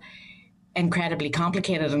all incredibly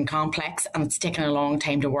complicated and complex, and it's taken a long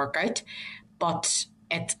time to work out. But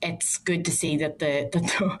it's good to see that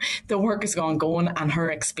the work has gone going and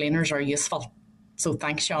her explainers are useful. So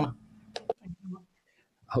thanks, Shauna.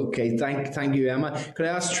 Okay, thank you, Emma. Could I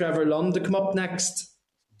ask Trevor Lund to come up next?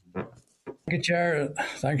 Thank you, Chair.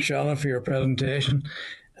 Thanks, Shauna, for your presentation.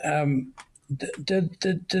 Did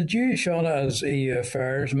you, Shauna, as EU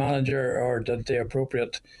Affairs Manager, or did the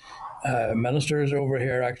appropriate ministers over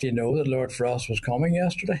here actually know that Lord Frost was coming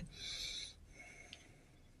yesterday?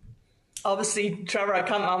 Obviously, Trevor, I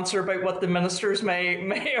can't answer about what the ministers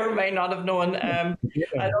may or may not have known. I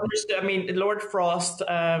understand. I mean, Lord Frost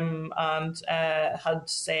had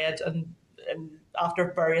said, and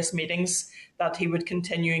after various meetings, that he would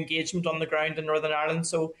continue engagement on the ground in Northern Ireland.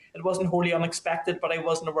 So it wasn't wholly unexpected, but I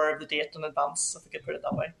wasn't aware of the date in advance, if I could put it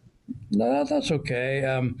that way. No, that's okay.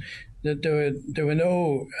 Do we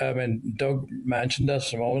know? I mean, Doug mentioned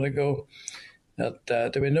this a moment ago.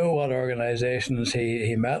 That do we know what organisations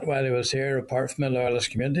he met while he was here, apart from the Loyalist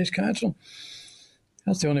Communities Council?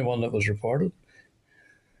 That's the only one that was reported.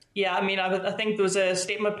 Yeah, I mean, I think there was a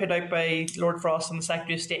statement put out by Lord Frost and the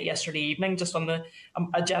Secretary of State yesterday evening, just on a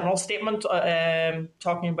general statement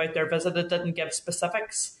talking about their visit. It didn't give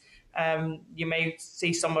specifics. You may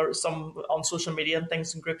see some on social media and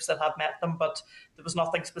things in groups that have met them, but there was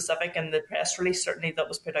nothing specific in the press release, certainly, that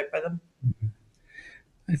was put out by them.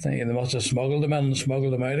 I think they must have smuggled him in and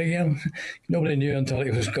smuggled him out again. Nobody knew until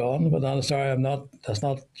he was gone. But I'm sorry, that's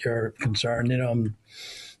not your concern. You know,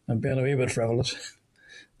 I'm being a wee bit frivolous.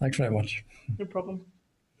 Thanks very much. No problem.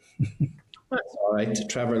 That's all right,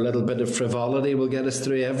 Trevor. A little bit of frivolity will get us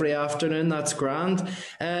through every afternoon. That's grand.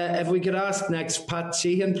 If we could ask next Pat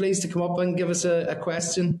Sheehan, please, to come up and give us a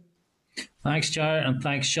question. Thanks, Chair, and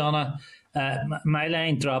thanks, Shauna. My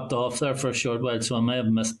line dropped off there for a short while, so I may have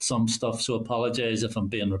missed some stuff, so apologise if I'm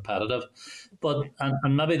being repetitive. But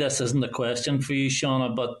and maybe this isn't a question for you,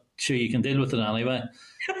 Shauna, but sure, you can deal with it anyway.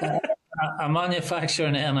 A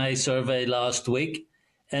manufacturing NI survey last week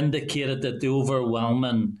indicated that there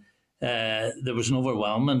was an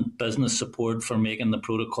overwhelming business support for making the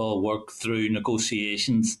protocol work through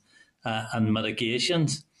negotiations and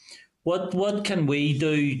mitigations. What can we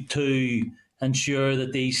do to ensure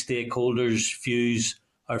that these stakeholders' views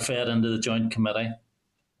are fed into the Joint Committee?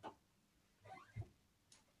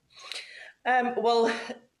 Well,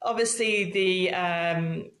 obviously the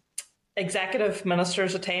executive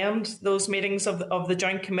ministers attend those meetings of the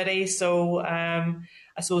Joint Committee, so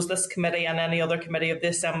I suppose this committee and any other committee of the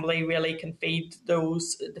Assembly really can feed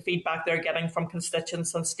the feedback they're getting from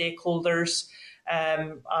constituents and stakeholders,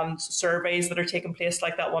 and surveys that are taking place,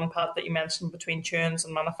 like that one, Pat, that you mentioned between Tunes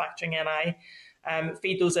and Manufacturing NI.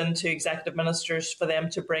 Feed those into executive ministers for them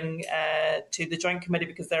to bring to the Joint Committee,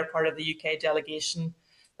 because they're part of the UK delegation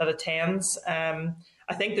that attends.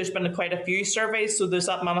 I think there's been quite a few surveys. So there's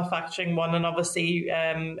that manufacturing one, and obviously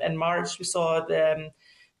in March we saw the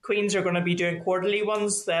Queens are going to be doing quarterly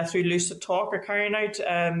ones through Lucid Talk, are carrying out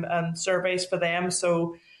and surveys for them.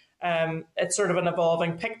 So it's sort of an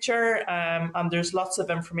evolving picture, and there's lots of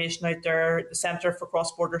information out there. The Centre for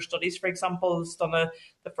Cross-Border Studies, for example, has done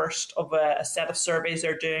the first of a set of surveys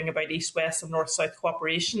they're doing about East-West and North-South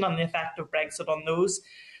cooperation and the effect of Brexit on those.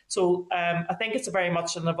 So I think it's very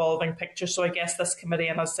much an evolving picture. So I guess this committee,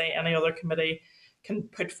 and as I say, any other committee, can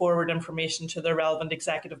put forward information to the relevant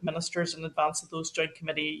executive ministers in advance of those Joint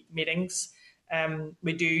Committee meetings.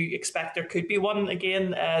 We do expect there could be one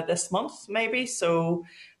again this month, maybe. So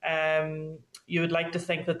you would like to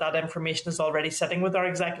think that information is already sitting with our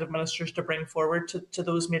executive ministers to bring forward to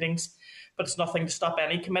those meetings. But it's nothing to stop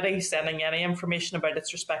any committee sending any information about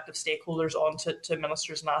its respective stakeholders on to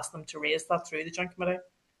ministers and ask them to raise that through the Joint Committee.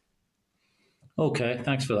 Okay,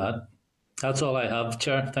 thanks for that. That's all I have,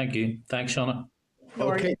 Chair. Thank you. Thanks, Shauna.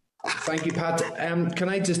 Okay, thank you, Pat. Can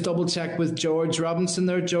I just double check with George Robinson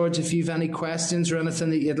there? George, if you've any questions or anything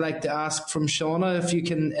that you'd like to ask from Shauna, if you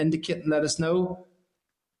can indicate and let us know.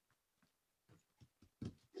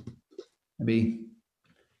 Maybe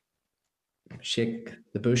shake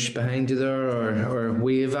the bush behind you there, or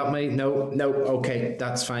wave at me. No, okay,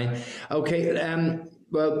 that's fine. Okay,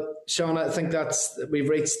 well, Shauna, I think we've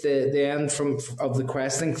reached the end of the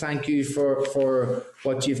questioning. Thank you for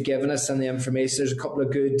what you've given us and the information. There's a couple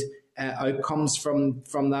of good outcomes from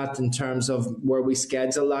that in terms of where we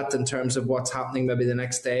schedule that, in terms of what's happening maybe the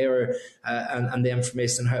next day, or and the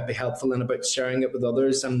information, how it'd be helpful, and about sharing it with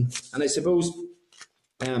others. And I suppose,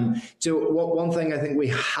 so one thing I think we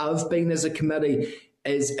have been as a committee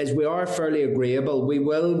is we are fairly agreeable. We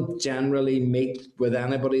will generally meet with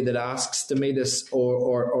anybody that asks to meet us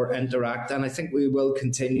or interact, and I think we will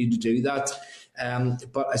continue to do that.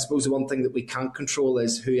 But I suppose the one thing that we can't control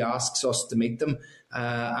is who asks us to meet them.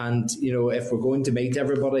 And, if we're going to meet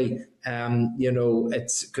everybody,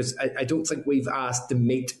 it's because I don't think we've asked to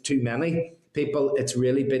meet too many people. It's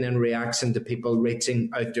really been in reaction to people reaching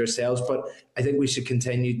out to yourselves. But I think we should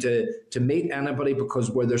continue to meet anybody,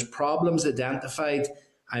 because where there's problems identified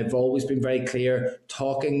I've always been very clear,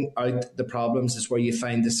 talking out the problems is where you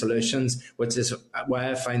find the solutions, which is why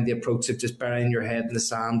I find the approach of just burying your head in the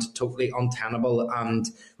sand totally untenable and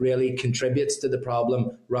really contributes to the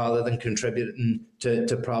problem rather than contributing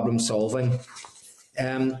to problem solving.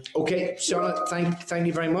 Okay, Shauna, thank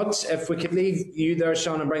you very much. If we could leave you there,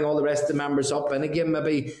 Shauna, and bring all the rest of the members up, and again,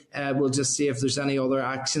 maybe we'll just see if there's any other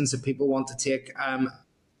actions that people want to take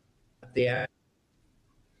at the end.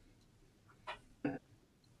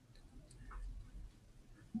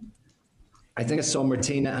 I think I saw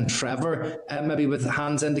Martina and Trevor maybe with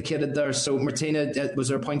hands indicated there. So Martina, was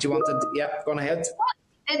there a point you wanted? Yeah, go on ahead.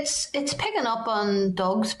 It's picking up on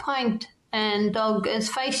Doug's point, and Doug is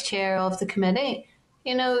vice chair of the committee.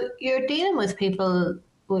 You know, you're dealing with people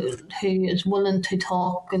who is willing to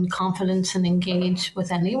talk in confidence and engage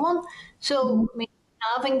with anyone. So we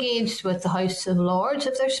have engaged with the House of Lords.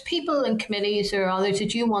 If there's people in committees or others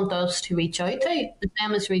that you want us to reach out to,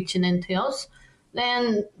 them is reaching into us,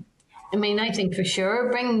 then I mean, I think for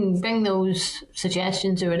sure bring those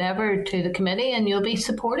suggestions or whatever to the committee, and you'll be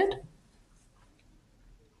supported.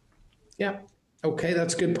 Yeah. Okay,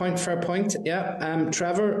 that's a good point. Fair point. Yeah.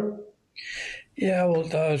 Trevor. Yeah, well,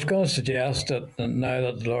 I was going to suggest that now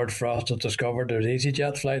that Lord Frost has discovered there's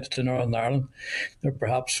EasyJet flights to Northern Ireland, that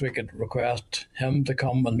perhaps we could request him to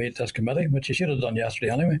come and meet this committee, which he should have done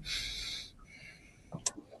yesterday anyway.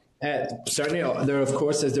 Certainly, there, of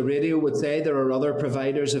course, as the radio would say, there are other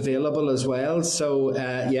providers available as well. So,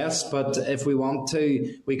 yes, but if we want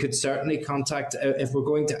to, we could certainly contact, if we're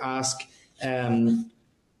going to ask Mr.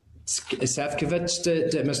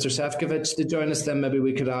 Sefcovic to join us, then maybe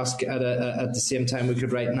we could ask at the same time, we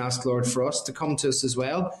could write and ask Lord Frost to come to us as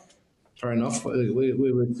well. Fair enough. We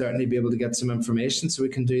would certainly be able to get some information, so we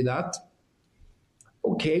can do that.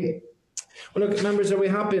 Okay. Well, look, members, are we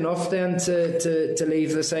happy enough then to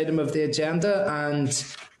leave this item of the agenda and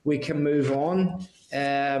we can move on?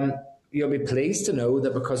 You'll be pleased to know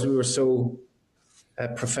that because we were so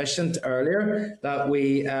proficient earlier, that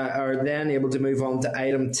we are then able to move on to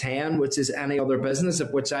item 10, which is any other business,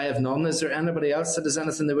 of which I have none. Is there anybody else that has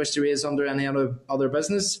anything they wish to raise under any other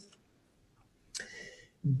business?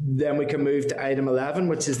 Then we can move to item 11,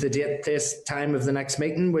 which is the date, place, time of the next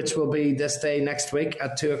meeting, which will be this day next week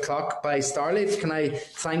at 2 o'clock by Starlight. Can I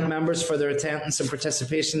thank members for their attendance and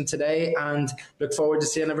participation today, and look forward to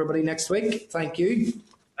seeing everybody next week. Thank you.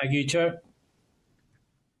 Thank you, Chair.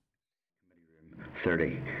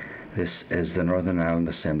 30. This is the Northern Ireland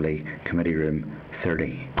Assembly Committee Room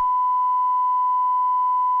 30.